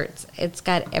desserts. It's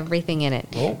got everything in it.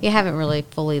 Well, you haven't really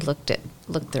fully looked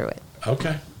through it.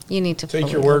 Okay. You need to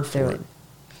take your word for it.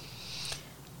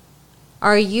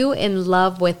 Are you in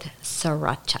love with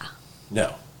sriracha?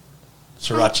 No.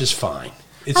 Sriracha's fine.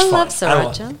 It's I fine. love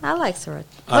sriracha. I like sriracha.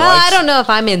 I don't know if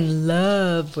I'm in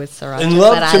love with sriracha. In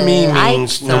love to me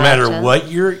means no matter what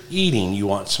you're eating, you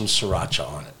want some sriracha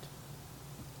on it.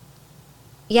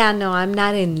 Yeah, no, I'm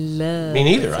not in love. Me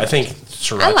neither. I think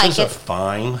sriracha's a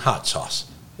fine hot sauce.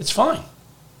 It's fine.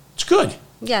 It's good.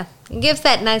 Yeah, it gives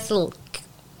that nice little kick.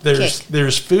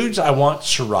 There's foods I want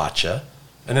sriracha,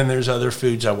 and then there's other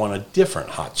foods I want a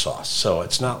different hot sauce. So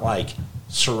it's not like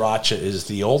sriracha is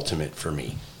the ultimate for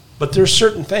me. But there's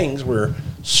certain things where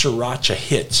sriracha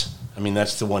hits. I mean,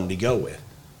 that's the one to go with.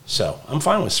 So I'm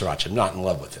fine with sriracha. I'm not in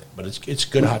love with it, but it's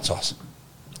good hot sauce.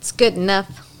 It's good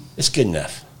enough. It's good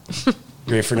enough. You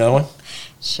ready for another one?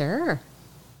 Sure.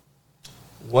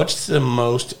 What's the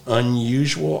most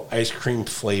unusual ice cream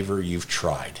flavor you've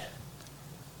tried?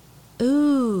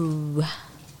 Ooh.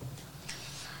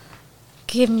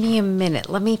 Give me a minute.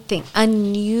 Let me think.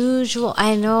 Unusual.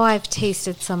 I know I've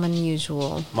tasted some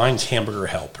unusual. Mine's Hamburger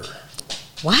Helper.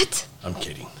 What? I'm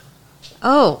kidding.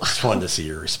 Oh. Just wanted to see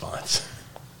your response.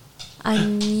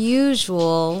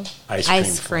 Unusual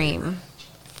ice cream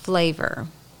flavor.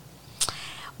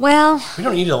 Well, we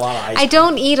don't eat a lot of ice cream. I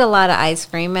don't eat a lot of ice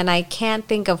cream, and I can't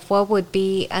think of what would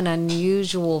be an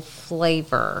unusual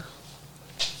flavor.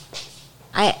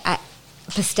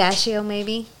 Pistachio,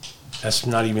 maybe? That's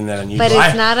not even that unusual. But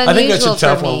it's not unusual. I think that's a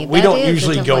tough one. We don't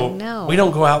usually go. No. We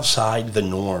don't go outside the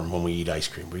norm when we eat ice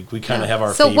cream. We kind of have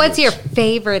our. So, favorites. What's your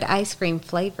favorite ice cream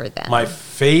flavor then? My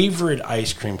favorite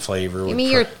ice cream flavor. Give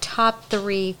me your top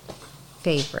 3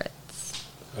 favorites.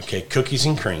 Okay, cookies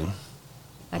and cream.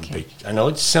 Okay. I know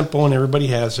it's simple and everybody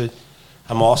has it.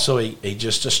 I'm also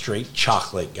just a straight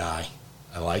chocolate guy.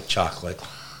 I like chocolate.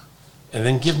 And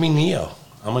then give me Neo.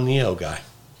 I'm a Neo guy.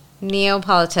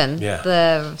 Neapolitan.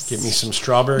 Yeah. Give me some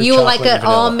strawberry. You chocolate like it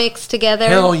all mixed together?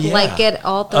 Hell yeah. Like it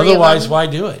all 3 Otherwise, of them? why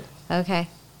do it? Okay.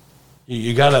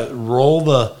 You got to roll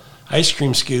the ice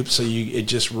cream scoop so it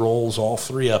just rolls all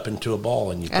 3 up into a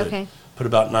ball, and you put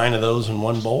about 9 of those in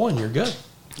one bowl, and you're good.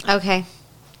 Okay.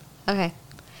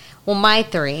 Well, my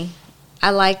 3, I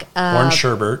like orange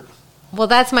sherbet. Well,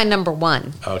 that's my number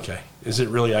 1. Okay. Is it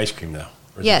really ice cream though?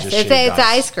 Yes, it's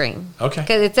ice cream. Okay.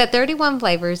 Because it's at 31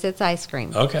 flavors. It's ice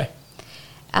cream. Okay.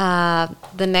 The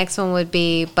next one would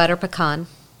be butter pecan.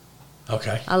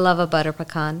 Okay. I love a butter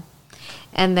pecan.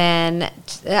 And then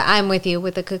I'm with you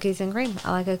with the cookies and cream.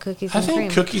 I like a cookies and cream. I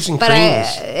think cookies and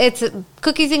cream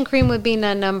cookies and cream would be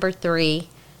number 3.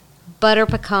 Butter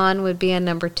pecan would be a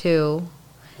number 2.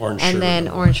 Orange and sherbet then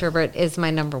orange sherbet is my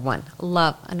number 1.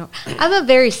 I'm a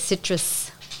very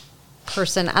citrus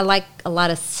person. I like a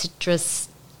lot of citrus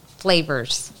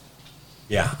flavors.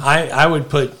 Yeah, I would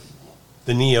put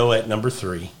the Neo at number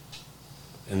 3,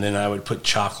 and then I would put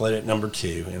chocolate at number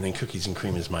 2, and then cookies and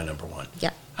cream is my number 1.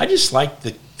 Yeah. I just like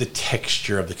the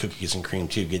texture of the cookies and cream,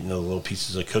 too, getting the little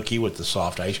pieces of cookie with the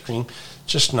soft ice cream.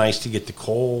 Just nice to get the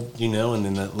cold, and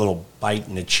then that little bite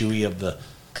and the chewy of the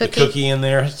cookie in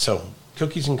there. So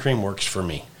cookies and cream works for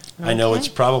me. Okay. I know it's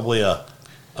probably a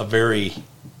very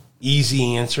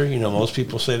easy answer. Most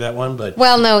people say that one, but...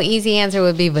 Well, no, easy answer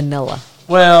would be vanilla.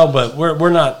 Well, but we're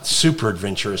not super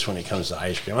adventurous when it comes to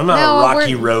ice cream. I'm not a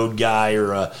Rocky Road guy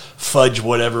or a fudge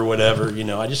whatever.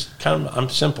 I just I'm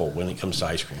simple when it comes to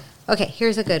ice cream. Okay,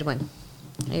 here's a good one.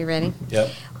 Are you ready? Yep.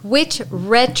 Which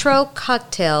retro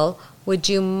cocktail would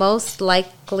you most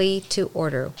likely to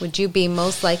order? Would you be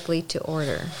most likely to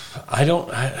order? I don't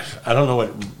know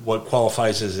what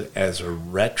qualifies as a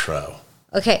retro.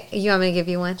 Okay, you want me to give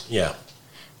you one? Yeah.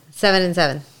 7 and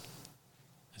 7.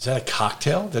 Is that a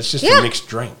cocktail? That's just a mixed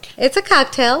drink. It's a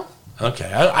cocktail.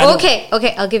 Okay.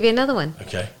 Okay, I'll give you another one.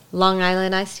 Okay. Long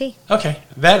Island iced tea. Okay,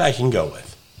 that I can go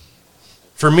with.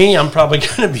 For me, I'm probably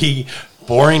going to be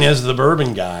boring as the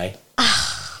bourbon guy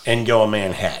and go a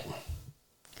Manhattan.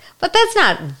 But that's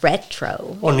not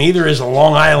retro. Well, neither is a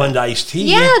Long Island iced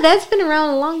tea. Yeah, that's been around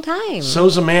a long time.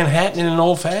 So's a Manhattan in an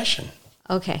old fashioned.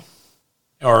 Okay.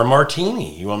 Or a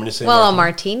martini. You want me to say a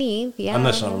martini, yeah. I'm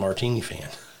not a martini fan,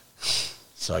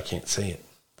 so I can't say it.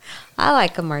 I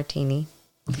like a martini.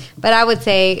 But I would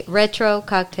say retro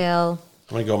cocktail.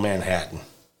 I'm going to go Manhattan.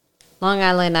 Long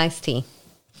Island iced tea.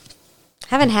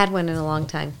 Haven't had one in a long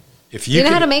time. Do you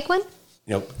know how to make one?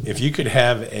 If you could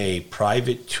have a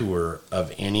private tour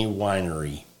of any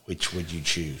winery, which would you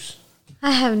choose?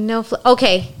 I have no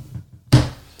Okay.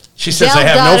 She says, I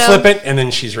have no flippant, and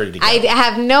then she's ready to go. I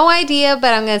have no idea,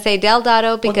 but I'm going to say Del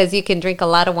Dotto because you can drink a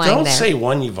lot of wine there. Don't say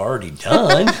one you've already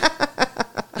done.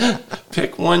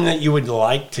 Pick one that you would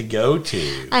like to go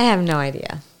to. I have no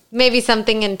idea. Maybe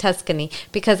something in Tuscany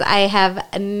because I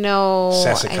have no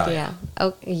idea.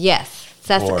 Oh, yes,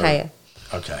 Sassicaia.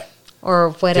 Okay.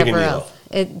 Or whatever else.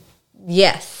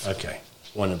 Yes. Okay,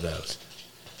 one of those.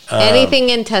 Anything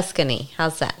in Tuscany.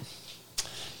 How's that?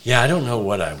 Yeah, I don't know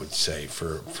what I would say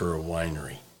for a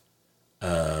winery.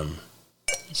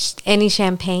 Any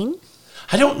champagne?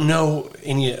 I don't know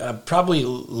any. Probably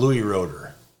Louis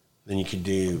Roeder. Then you could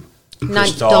do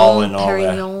Cristal and all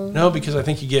Perignon. That. No, because I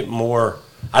think you get more.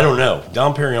 I don't know.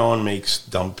 Dom Perignon makes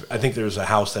I think there's a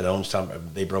house that owns Dom.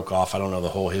 They broke off. I don't know the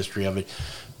whole history of it.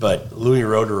 But Louis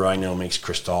Roeder, I know, makes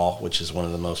Cristal, which is one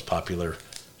of the most popular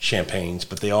champagnes.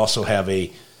 But they also have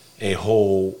a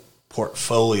whole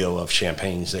portfolio of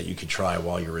champagnes that you could try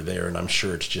while you were there. And I'm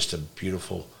sure it's just a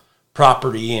beautiful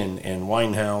property and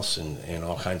wine house and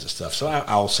all kinds of stuff. So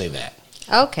I'll say that.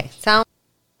 Okay.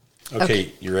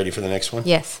 Okay, you ready for the next one?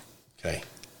 Yes. Okay.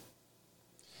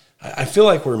 I feel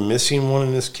like we're missing one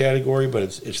in this category, but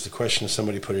it's the question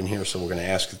somebody put in here, so we're going to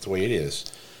ask it the way it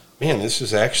is. Man, this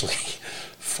is actually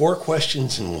 4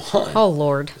 questions in one. Oh,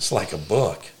 Lord. It's like a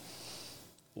book.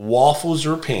 Waffles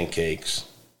or pancakes?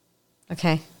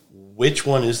 Okay. Which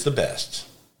one is the best?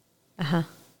 Uh-huh.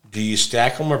 Do you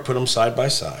stack them or put them side by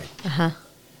side? Uh-huh.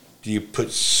 Do you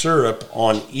put syrup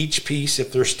on each piece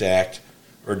if they're stacked,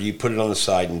 or do you put it on the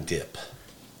side and dip?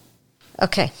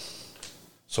 Okay.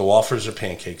 So waffles or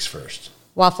pancakes first?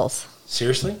 Waffles.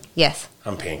 Seriously? Yes.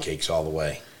 I'm pancakes all the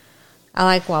way. I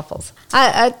like waffles.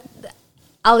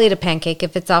 I'll eat a pancake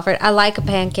if it's offered. I like a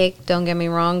pancake, don't get me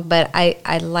wrong, but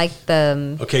I like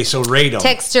the so rate them.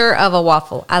 Texture of a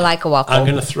waffle. I like a waffle. I'm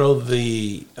going to throw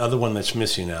the other one that's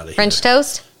missing out of French here.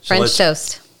 Toast? So French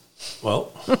toast.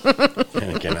 Well,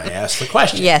 and again, I asked the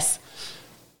question. Yes.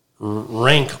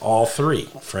 Rank all 3.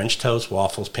 French toast,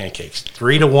 waffles, pancakes.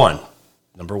 3 to 1.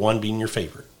 Number 1 being your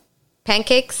favorite.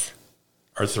 Pancakes?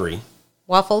 Or 3.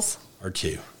 Waffles? Or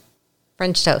 2.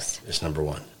 French toast. It's number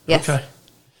 1. Yes. Okay.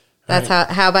 That's right.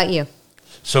 How about you?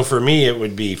 So for me, it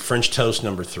would be French toast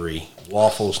number 3,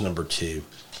 waffles number 2,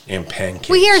 and pancakes.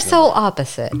 We are so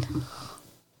opposite.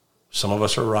 Some of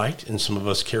us are right, and some of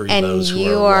us carry and those who are wrong.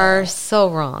 And you are so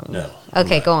wrong. No.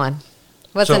 Okay, go on.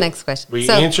 What's the next question? We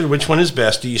answered which one is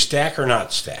best. Do you stack or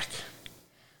not stack?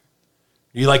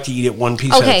 You like to eat it one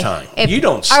piece at a time. You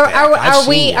don't stack.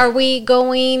 Are we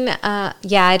going?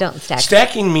 Yeah, I don't stack.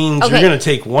 Stacking means you're going to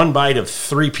take one bite of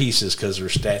 3 pieces because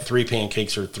there's 3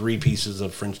 pancakes or 3 pieces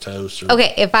of French toast.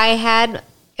 Okay, if I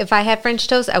had French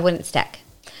toast, I wouldn't stack.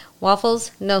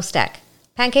 Waffles, no stack.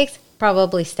 Pancakes,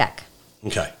 probably stack.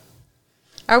 Okay.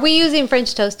 Are we using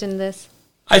French toast in this?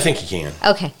 I think you can.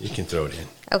 Okay. You can throw it in.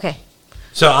 Okay.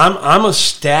 So I'm a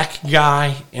stack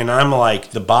guy, and I'm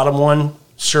like the bottom one.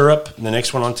 Syrup, the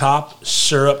next one on top.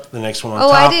 Syrup, the next one on top.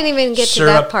 Oh, I didn't even get to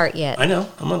that part yet. I know.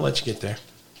 I'm going to let you get there.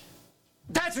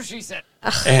 That's what she said.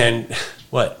 And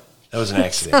what? That was an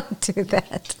accident. Don't do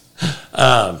that.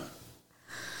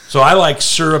 So I like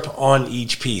syrup on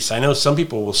each piece. I know some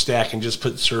people will stack and just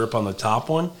put syrup on the top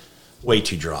one. Way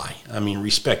too dry. I mean,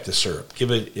 respect the syrup. Give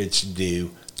it its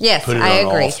due. Yes, put it I on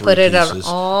agree. All 3 put it pieces,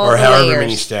 on all or however layers.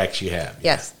 many stacks you have.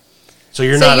 Yes. So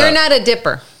you're not a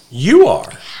dipper. You are.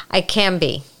 I can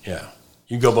be. Yeah.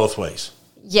 You go both ways.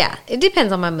 Yeah. It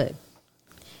depends on my mood.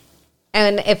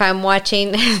 And if I'm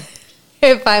watching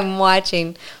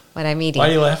what I'm eating. Why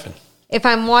are you laughing? If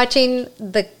I'm watching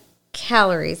the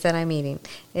calories that I'm eating.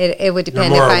 It would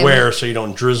depend. You're more aware, so you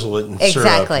don't drizzle it in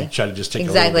syrup. You try to just take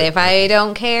exactly. If I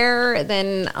don't care,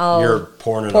 then You're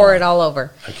pour it all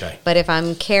over. Okay. But if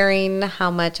I'm caring how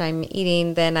much I'm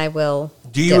eating, then I will.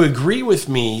 Do you agree with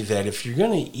me that if you're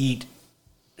going to eat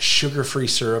sugar-free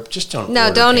syrup, just don't?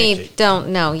 No, don't eat. Don't.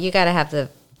 No, you got to have the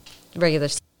regular.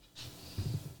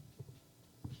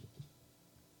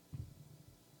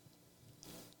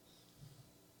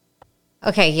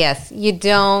 Okay, yes. You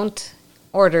don't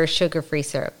order sugar-free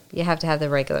syrup. You have to have the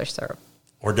regular syrup.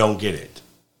 Or don't get it.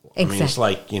 Exactly. I mean, it's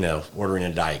like, ordering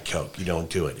a Diet Coke. You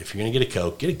don't do it. If you're going to get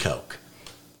a Coke.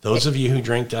 Those of you who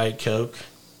drink Diet Coke,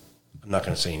 I'm not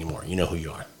going to say anymore. You know who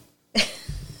you are.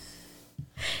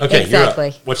 Okay, exactly.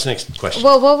 You're up. What's the next question?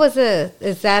 Well, what was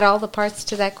is that all the parts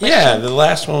to that question? Yeah, the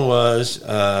last one was,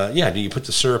 do you put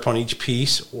the syrup on each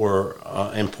piece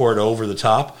and pour it over the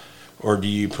top, or do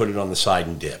you put it on the side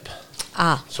and dip?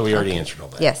 So we already answered all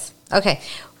that. Yes. Okay.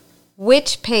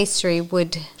 Which pastry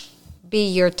would be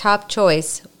your top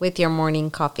choice with your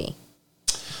morning coffee?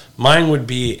 Mine would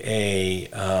be a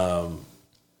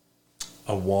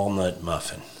walnut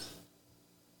muffin.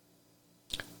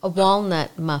 A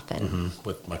walnut muffin. Mm-hmm,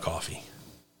 with my coffee.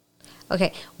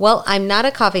 Okay. Well, I'm not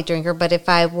a coffee drinker, but if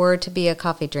I were to be a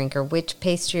coffee drinker, which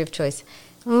pastry of choice?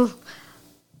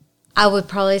 I would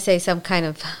probably say some kind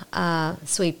of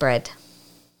sweet bread.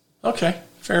 Okay,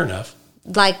 fair enough.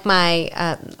 Like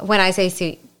my, when I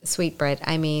say sweet bread,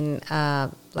 I mean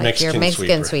like your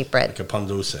Mexican sweet bread. Like a pan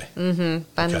dulce. Mm-hmm,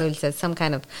 pan dulce, some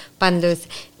kind of pan dulce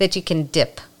that you can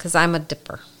dip, because I'm a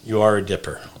dipper. You are a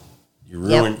dipper. You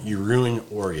ruin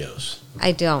Oreos.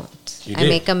 I don't. I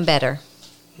make them better.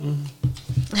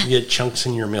 Mm-hmm. You get chunks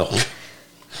in your milk.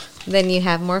 Then you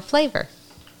have more flavor.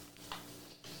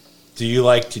 Do you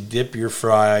like to dip your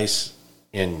fries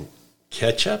in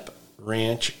ketchup,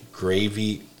 ranch,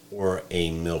 gravy, or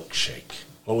a milkshake?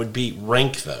 What would be,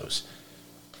 rank those?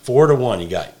 4-1. You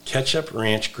got ketchup,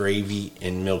 ranch, gravy,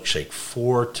 and milkshake.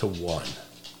 4-1.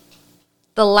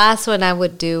 The last one I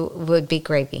would do would be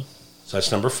gravy. So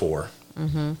that's number 4.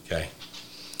 Mm-hmm. Okay.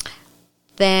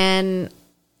 Then,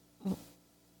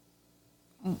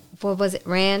 what was it?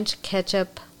 Ranch,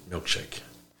 ketchup. Milkshake.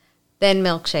 Then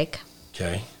milkshake.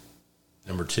 Okay.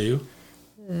 Number 2.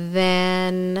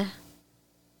 Then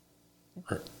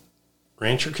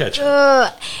ranch or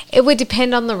ketchup? It would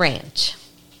depend on the ranch.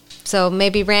 So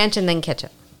maybe ranch and then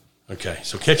ketchup. Okay,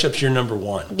 so ketchup's your number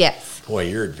 1. Yes. Boy,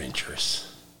 you're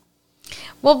adventurous.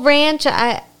 Well, ranch,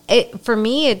 for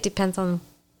me, it depends on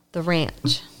the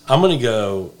ranch. I'm going to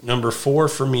go, number 4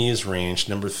 for me is ranch,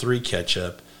 number 3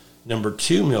 ketchup, number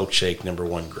 2 milkshake, number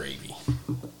 1 gravy.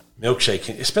 Milkshake,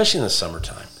 especially in the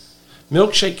summertime.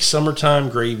 Milkshake, summertime,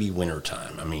 gravy,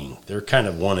 wintertime. I mean, they're kind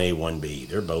of 1A, 1B.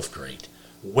 They're both great.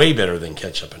 Way better than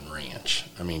ketchup and ranch.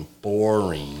 I mean,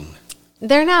 boring.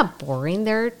 They're not boring.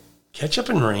 They're ketchup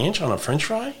and ranch on a French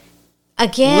fry?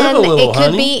 Again,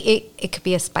 it could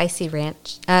be a spicy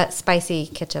ranch, spicy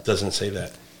ketchup. Doesn't say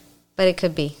that. But it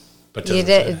could be. But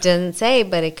it doesn't say,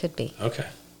 but it could be. Okay.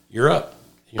 You're up.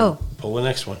 Pull the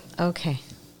next one. Okay.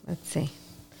 Let's see.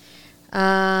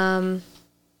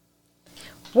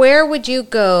 Where would you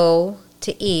go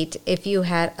to eat if you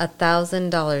had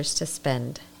 $1,000 to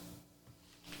spend?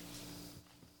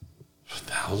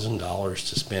 $1,000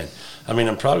 to spend. I mean,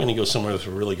 I'm probably going to go somewhere with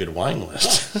a really good wine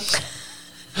list.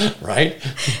 Right?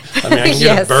 I mean, I can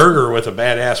get a burger with a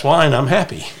badass wine. I'm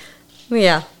happy.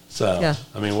 Yeah. So,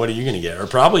 I mean, what are you going to get? Or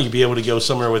probably you'd be able to go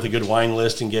somewhere with a good wine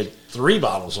list and get 3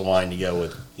 bottles of wine to go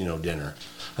with, dinner.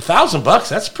 $1,000,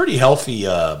 that's a pretty healthy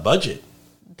budget.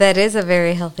 That is a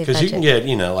very healthy budget. Because you can get,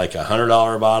 like a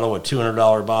 $100 bottle, a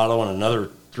 $200 bottle, and another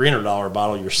 $300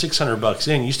 bottle. You're $600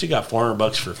 in. You still got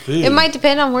 $400 for food. It might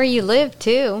depend on where you live,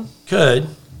 too. Could.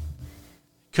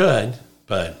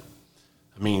 But,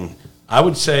 I mean, I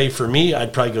would say for me,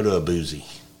 I'd probably go to a Boozy.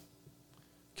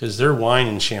 Because their wine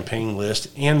and champagne list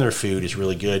and their food is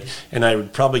really good. And I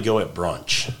would probably go at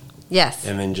brunch. Yes.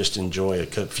 And then just enjoy a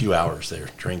few hours there,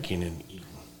 drinking and eating.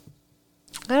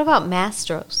 What about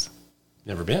Mastro's?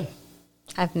 Never been.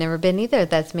 I've never been either.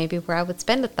 That's maybe where I would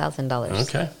spend $1,000.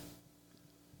 Okay.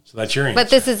 So that's your answer. But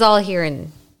this is all here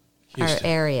in Houston.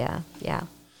 Our area. Yeah.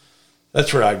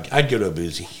 That's where I'd go to a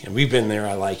Boozy. And we've been there.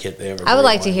 I like it. They have I would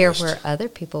like to hear where other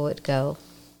people would go.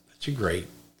 That's great.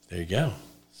 There you go.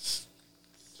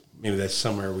 Maybe that's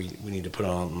somewhere we need to put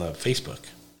on Facebook.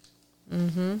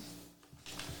 Mm-hmm.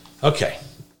 Okay.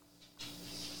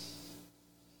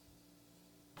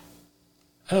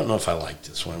 I don't know if I like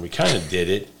this one. We kind of did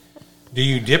it. Do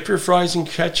you dip your fries in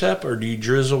ketchup or do you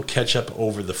drizzle ketchup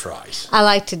over the fries? I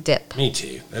like to dip. Me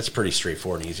too. That's pretty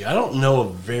straightforward and easy. I don't know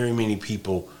of very many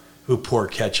people who pour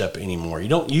ketchup anymore.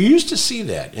 You used to see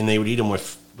that, and they would eat them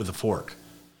with a fork.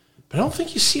 But I don't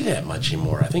think you see that much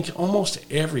anymore. I think almost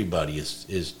everybody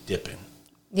is dipping.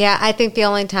 Yeah, I think the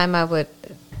only time I would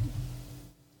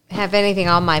have anything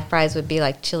on my fries would be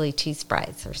like chili cheese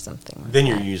fries or something. Then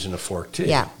you're using a fork too.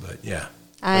 Yeah. But yeah.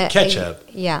 Like ketchup.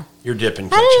 Yeah. You're dipping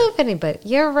ketchup. I don't know if anybody.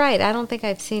 You're right. I don't think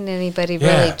I've seen anybody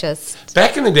really just.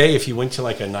 Back in the day, if you went to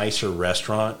like a nicer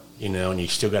restaurant, and you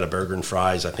still got a burger and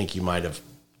fries, I think you might have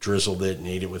drizzled it and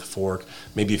ate it with a fork.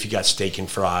 Maybe if you got steak and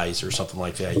fries or something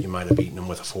like that, you might have eaten them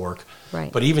with a fork.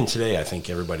 Right. But even today, I think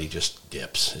everybody just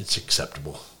dips. It's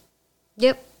acceptable.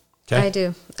 Yep. Okay. I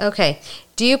do. Okay.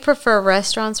 Do you prefer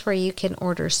restaurants where you can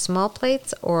order small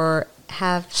plates or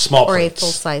have a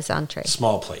full-size entree?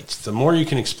 Small plates. The more you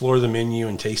can explore the menu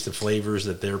and taste the flavors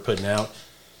that they're putting out,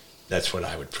 that's what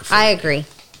I would prefer. I agree.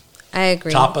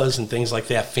 Tapas and things like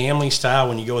that, family style,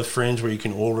 when you go with friends where you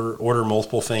can order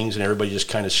multiple things and everybody just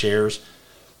kind of shares,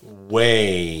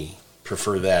 way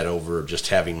prefer that over just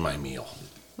having my meal.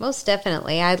 Most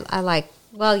definitely. I like,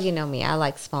 well, you know me, I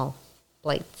like small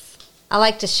plates. I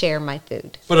like to share my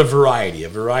food. But a variety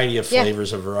of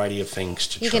flavors, a variety of things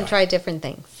to try. You can try different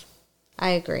things.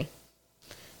 I agree.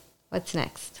 What's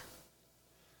next?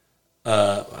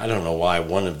 I don't know why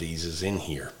one of these is in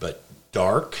here, but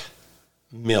dark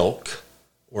milk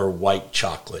or white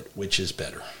chocolate, which is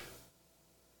better?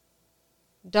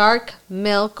 Dark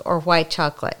milk or white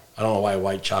chocolate? I don't know why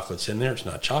white chocolate's in there. It's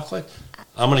not chocolate.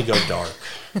 I'm going to go dark.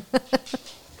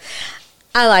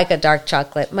 I like a dark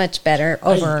chocolate much better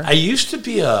over. I used to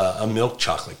be a milk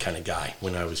chocolate kind of guy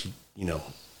when I was,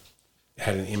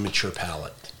 had an immature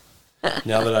palate.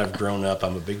 Now that I've grown up,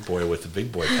 I'm a big boy with a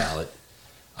big boy palate.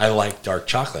 I like dark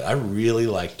chocolate. I really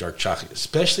like dark chocolate,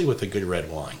 especially with a good red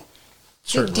wine.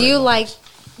 Do you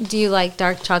like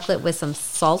dark chocolate with some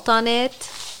salt on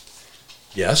it?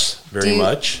 Yes, very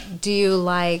much. Do you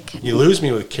like? You lose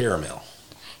me with caramel.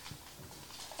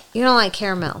 You don't like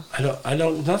caramel? I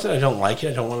don't. Not that I don't like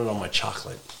it. I don't want it on my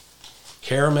chocolate.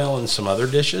 Caramel and some other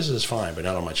dishes is fine, but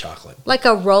not on my chocolate. Like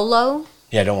a Rolo?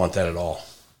 Yeah, I don't want that at all.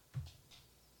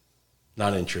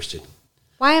 Not interested.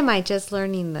 Why am I just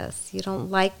learning this? You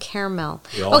don't like caramel.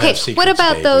 We all have secrets, what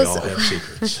about babe. those? We all have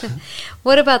secrets.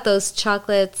 What about those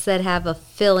chocolates that have a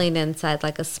filling inside,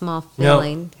 like a small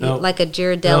filling, like a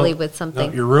Ghirardelli with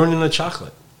something? No, you're ruining the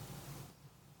chocolate.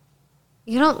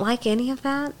 You don't like any of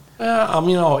that?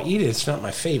 I'll eat it. It's not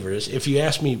my favorite. If you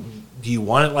ask me, do you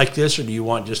want it like this, or do you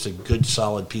want just a good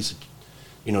solid piece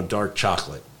of, dark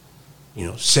chocolate?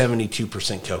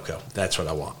 72% cocoa. That's what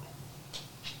I want.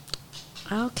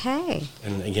 Okay.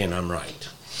 And again, I'm right.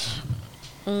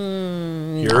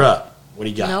 You're up. What do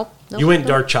you got? Nope. You went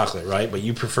dark chocolate, right? But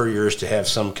you prefer yours to have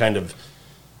some kind of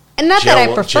and not that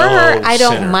I prefer. I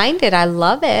don't mind it. I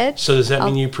love it. So does that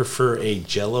mean you prefer a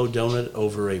Jell-O donut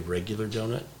over a regular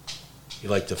donut? You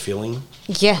like the filling?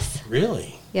 Yes.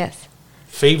 Really? Yes.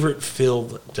 Favorite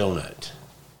filled donut?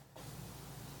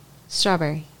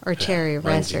 Strawberry or cherry or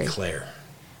raspberry. Eclair.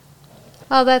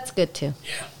 Oh, that's good too.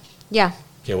 Yeah. Yeah.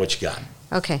 Okay, what you got?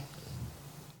 Okay.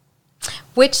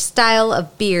 Which style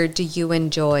of beer do you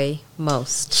enjoy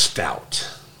most?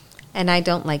 Stout. And I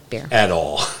don't like beer. At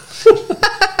all.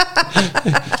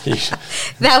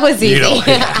 That was easy.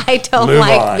 I don't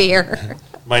like beer.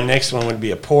 My next one would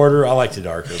be a porter. I like the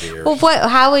darker beer. Well,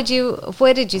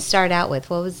 what did you start out with?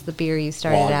 What was the beer you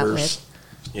started out with?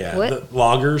 Yeah,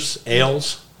 lagers,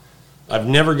 ales. I've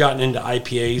never gotten into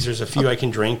IPAs. There's a few I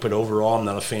can drink, but overall, I'm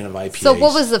not a fan of IPAs. So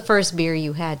what was the first beer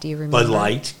you had? Do you remember? Bud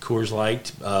Light, Coors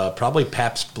Light. Probably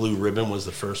Pabst Blue Ribbon was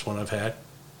the first one I've had.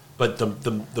 But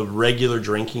the regular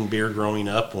drinking beer growing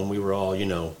up when we were all,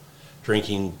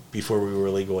 drinking before we were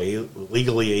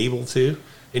legally able to,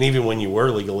 and even when you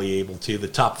were legally able to, the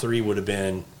top three would have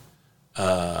been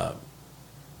Bud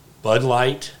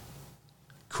Light,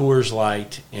 Coors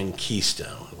Light, and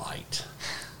Keystone Light.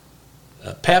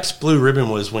 Pabst Blue Ribbon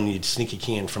was when you'd sneak a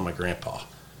can from my grandpa.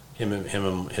 Him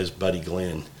and his buddy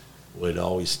Glenn would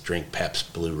always drink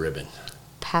Pabst Blue Ribbon.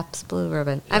 Pabst Blue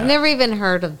Ribbon. Yeah. I've never even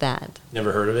heard of that.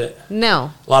 Never heard of it?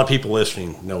 No. A lot of people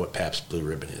listening know what Pabst Blue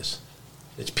Ribbon is.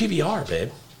 It's PBR, babe.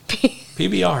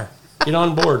 PBR. Get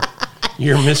on board.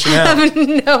 You're missing out. I have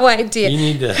no idea. You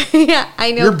need to. Yeah,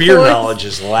 I know. Your beer knowledge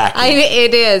is lacking.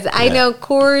 It is. Yeah. I know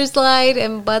Coors Light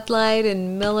and Bud Light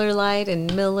and Miller Light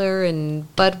and Miller and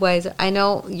Budweiser. I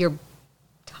know your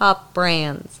top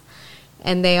brands,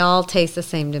 and they all taste the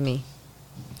same to me.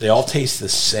 They all taste the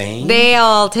same? They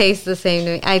all taste the same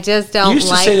to me. I just don't like. You used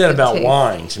to say that about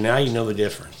wine, so now you know the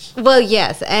difference. Well,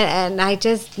 yes, and I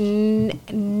just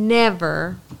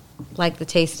never like the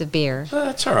taste of beer. Well,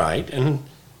 that's all right. And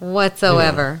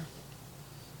whatsoever.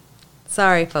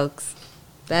 Sorry, folks.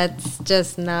 That's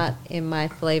just not in my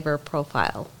flavor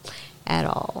profile at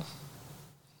all.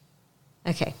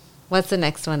 Okay, what's the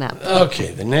next one up?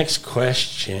 Okay, the next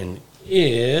question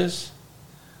is,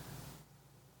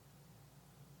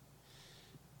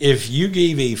 if you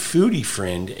gave a foodie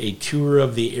friend a tour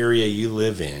of the area you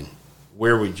live in,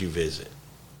 where would you visit?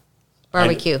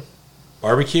 Barbecue.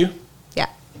 Barbecue? Yeah.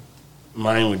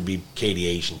 Mine would be Katy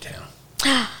Asian Town.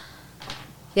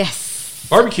 Yes.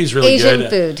 Barbecue's really Asian good.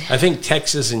 food. I think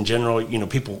Texas in general,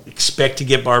 people expect to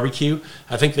get barbecue.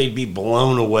 I think they'd be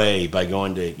blown away by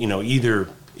going to, either,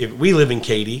 if we live in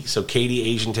Katy, so Katy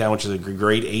Asian Town, which is a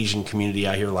great Asian community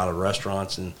out here, a lot of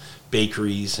restaurants and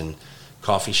bakeries and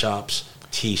coffee shops,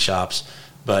 tea shops.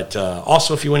 But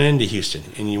also if you went into Houston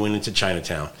and you went into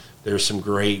Chinatown, there's some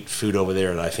great food over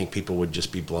there that I think people would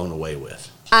just be blown away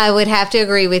with. I would have to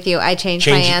agree with you. I changed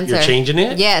my answer. You're changing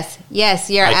it? Yes,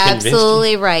 you're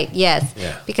absolutely right. Yes,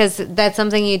 because that's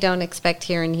something you don't expect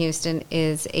here in Houston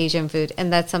is Asian food,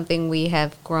 and that's something we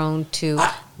have grown to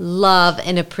love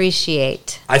and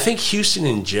appreciate. I think Houston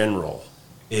in general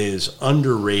is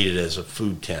underrated as a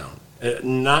food town.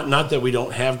 Not that we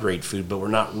don't have great food, but we're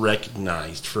not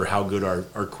recognized for how good our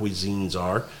cuisines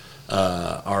are,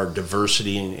 our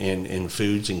diversity in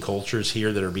foods and cultures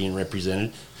here that are being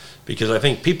represented. Because I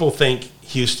think people think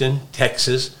Houston,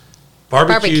 Texas,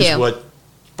 barbecue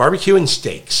and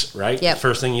steaks, right? Yep.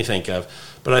 First thing you think of.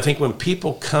 But I think when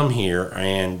people come here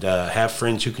and have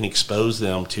friends who can expose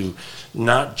them to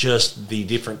not just the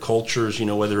different cultures,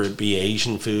 whether it be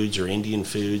Asian foods or Indian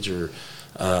foods or,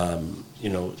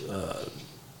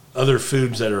 other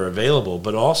foods that are available,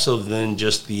 but also then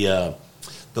just the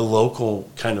local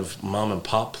kind of mom and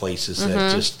pop places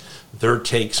that just their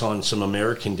takes on some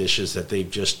American dishes that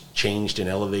they've just changed and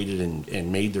elevated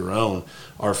and made their own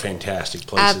are fantastic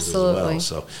places as well.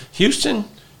 So Houston,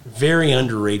 very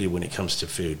underrated when it comes to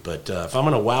food. But if I'm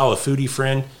going to wow a foodie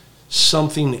friend,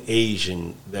 something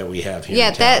Asian that we have here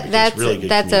in town. that's really good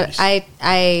that's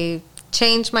I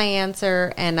changed my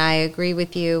answer, and I agree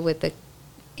with you with the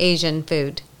Asian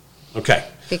food. Okay,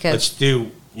 because let's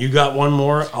do. You got one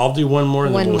more. I'll do one more,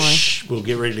 and then we'll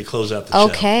get ready to close out the show.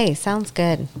 Okay, sounds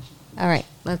good. All right,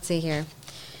 let's see here.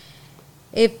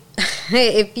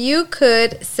 If you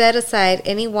could set aside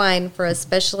any wine for a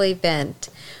special event,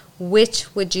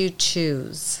 which would you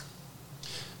choose?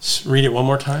 Read it one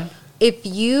more time. If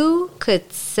you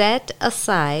could set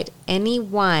aside any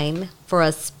wine for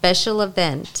a special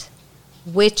event,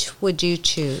 which would you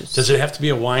choose? Does it have to be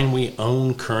a wine we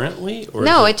own currently? Or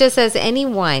no, it just says any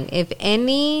wine. If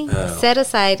set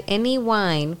aside any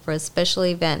wine for a special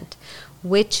event,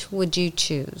 which would you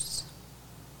choose?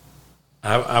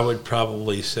 I would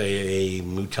probably say a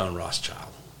Mouton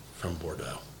Rothschild from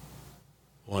Bordeaux.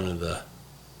 One of the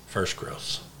first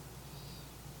growths.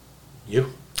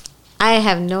 You? I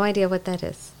have no idea what that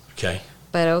is. Okay.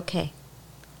 But okay.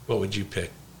 What would you pick?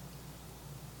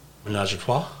 Menage a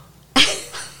trois?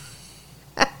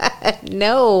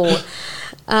 No.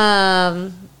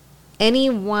 Any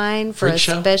wine for a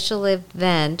special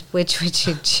event, which would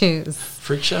you choose?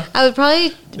 Freak show? I would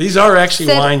probably... These are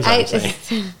actually wines, I'm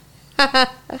saying. I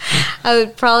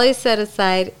would probably set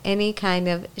aside any kind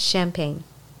of champagne.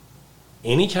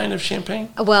 Any kind of champagne?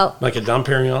 Well... Like a Dom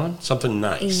Perignon? Something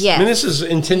nice. Yes. I mean, this is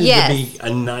intended to be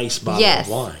a nice bottle of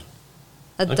wine.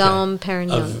 A Dom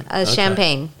Perignon.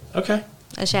 Champagne. Okay.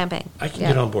 A champagne. I can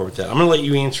get on board with that. I'm going to let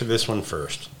you answer this one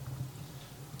first.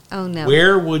 Oh, no.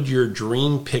 Where would your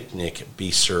dream picnic be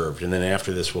served? And then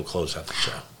after this, we'll close out the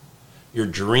show. Your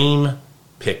dream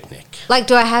picnic. Like,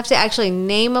 do I have to actually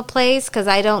name a place? Because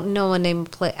I don't know a name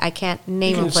of place. I can't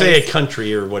name a place. You can say a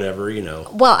country or whatever,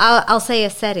 Well, I'll say a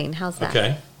setting. How's that?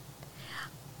 Okay.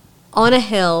 On a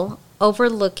hill,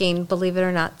 overlooking, believe it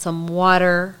or not, some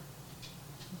water.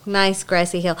 Nice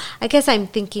grassy hill. I guess I'm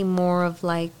thinking more of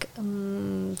like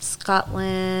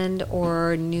Scotland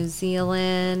or New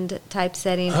Zealand type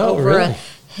setting. Over a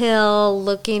hill,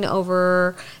 looking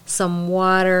over some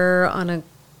water on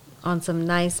some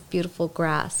nice, beautiful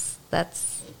grass.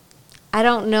 I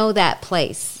don't know that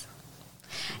place.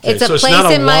 Okay, it's a place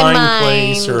not a in my wine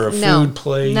mind. Place or a food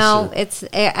place. No, it's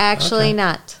actually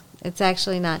not. It's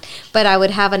actually not. But I would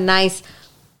have a nice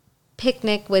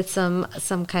picnic with some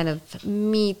kind of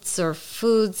meats or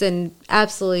foods and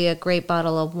absolutely a great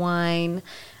bottle of wine.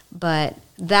 But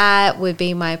that would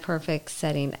be my perfect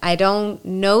setting. I don't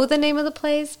know the name of the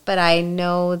place, but I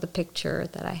know the picture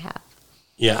that I have.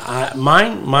 Yeah,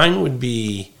 mine would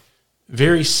be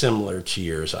very similar to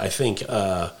yours. I think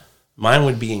mine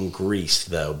would be in Greece,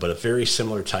 though, but a very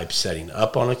similar type setting,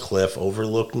 up on a cliff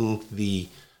overlooking the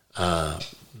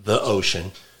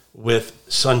ocean with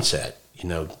sunset. You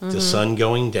know, the sun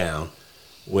going down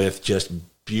with just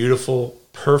beautiful,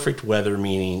 perfect weather,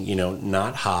 meaning, you know,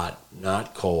 not hot,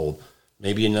 not cold,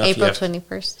 maybe enough. April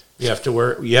 21st. You have to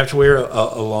wear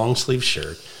a long sleeve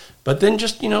shirt, but then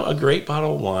just, you know, a great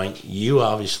bottle of wine. You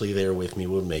obviously there with me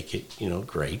would make it, you know,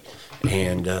 great,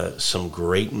 and some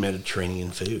great Mediterranean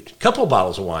food. A couple of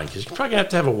bottles of wine, because you're probably gonna have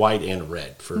to have a white and a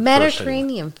red for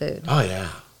Mediterranean food. Oh yeah.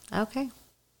 Okay.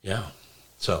 Yeah.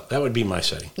 So that would be my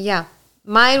setting. Yeah,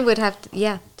 mine would have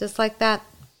to. Just like that.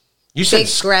 You said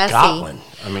Scotland.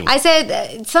 Grassy. I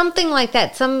said something like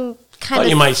that. Some kind of.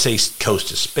 You might say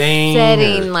coast of Spain.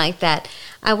 Setting like that.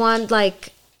 I want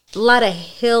like a lot of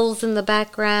hills in the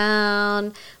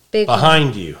background. Big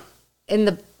behind you.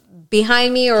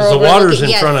 Behind me, or the water's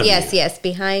in front of you. Yes,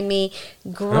 behind me.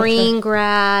 Green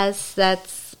grass.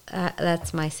 That's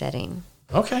my setting.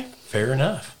 Okay, fair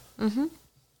enough. Mm-hmm.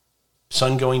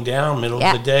 Sun going down, middle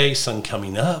of the day. Sun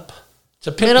coming up. It's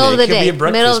a picnic. Middle of the day. Be a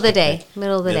breakfast Middle of the picnic. day.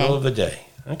 Middle of the day.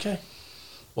 Okay.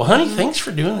 Well, honey, thanks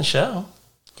for doing the show.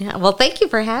 Yeah. Well, thank you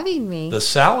for having me. The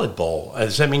salad bowl.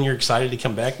 Does that mean you're excited to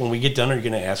come back? When we get done, are you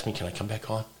going to ask me, can I come back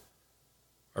on?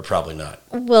 Or probably not.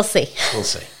 We'll see. We'll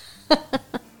see.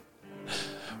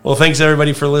 Well, thanks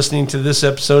everybody for listening to this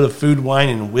episode of Food, Wine,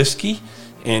 and Whiskey.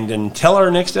 And until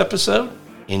our next episode,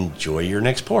 enjoy your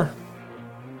next pour.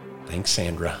 Thanks,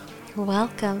 Sandra. You're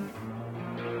welcome.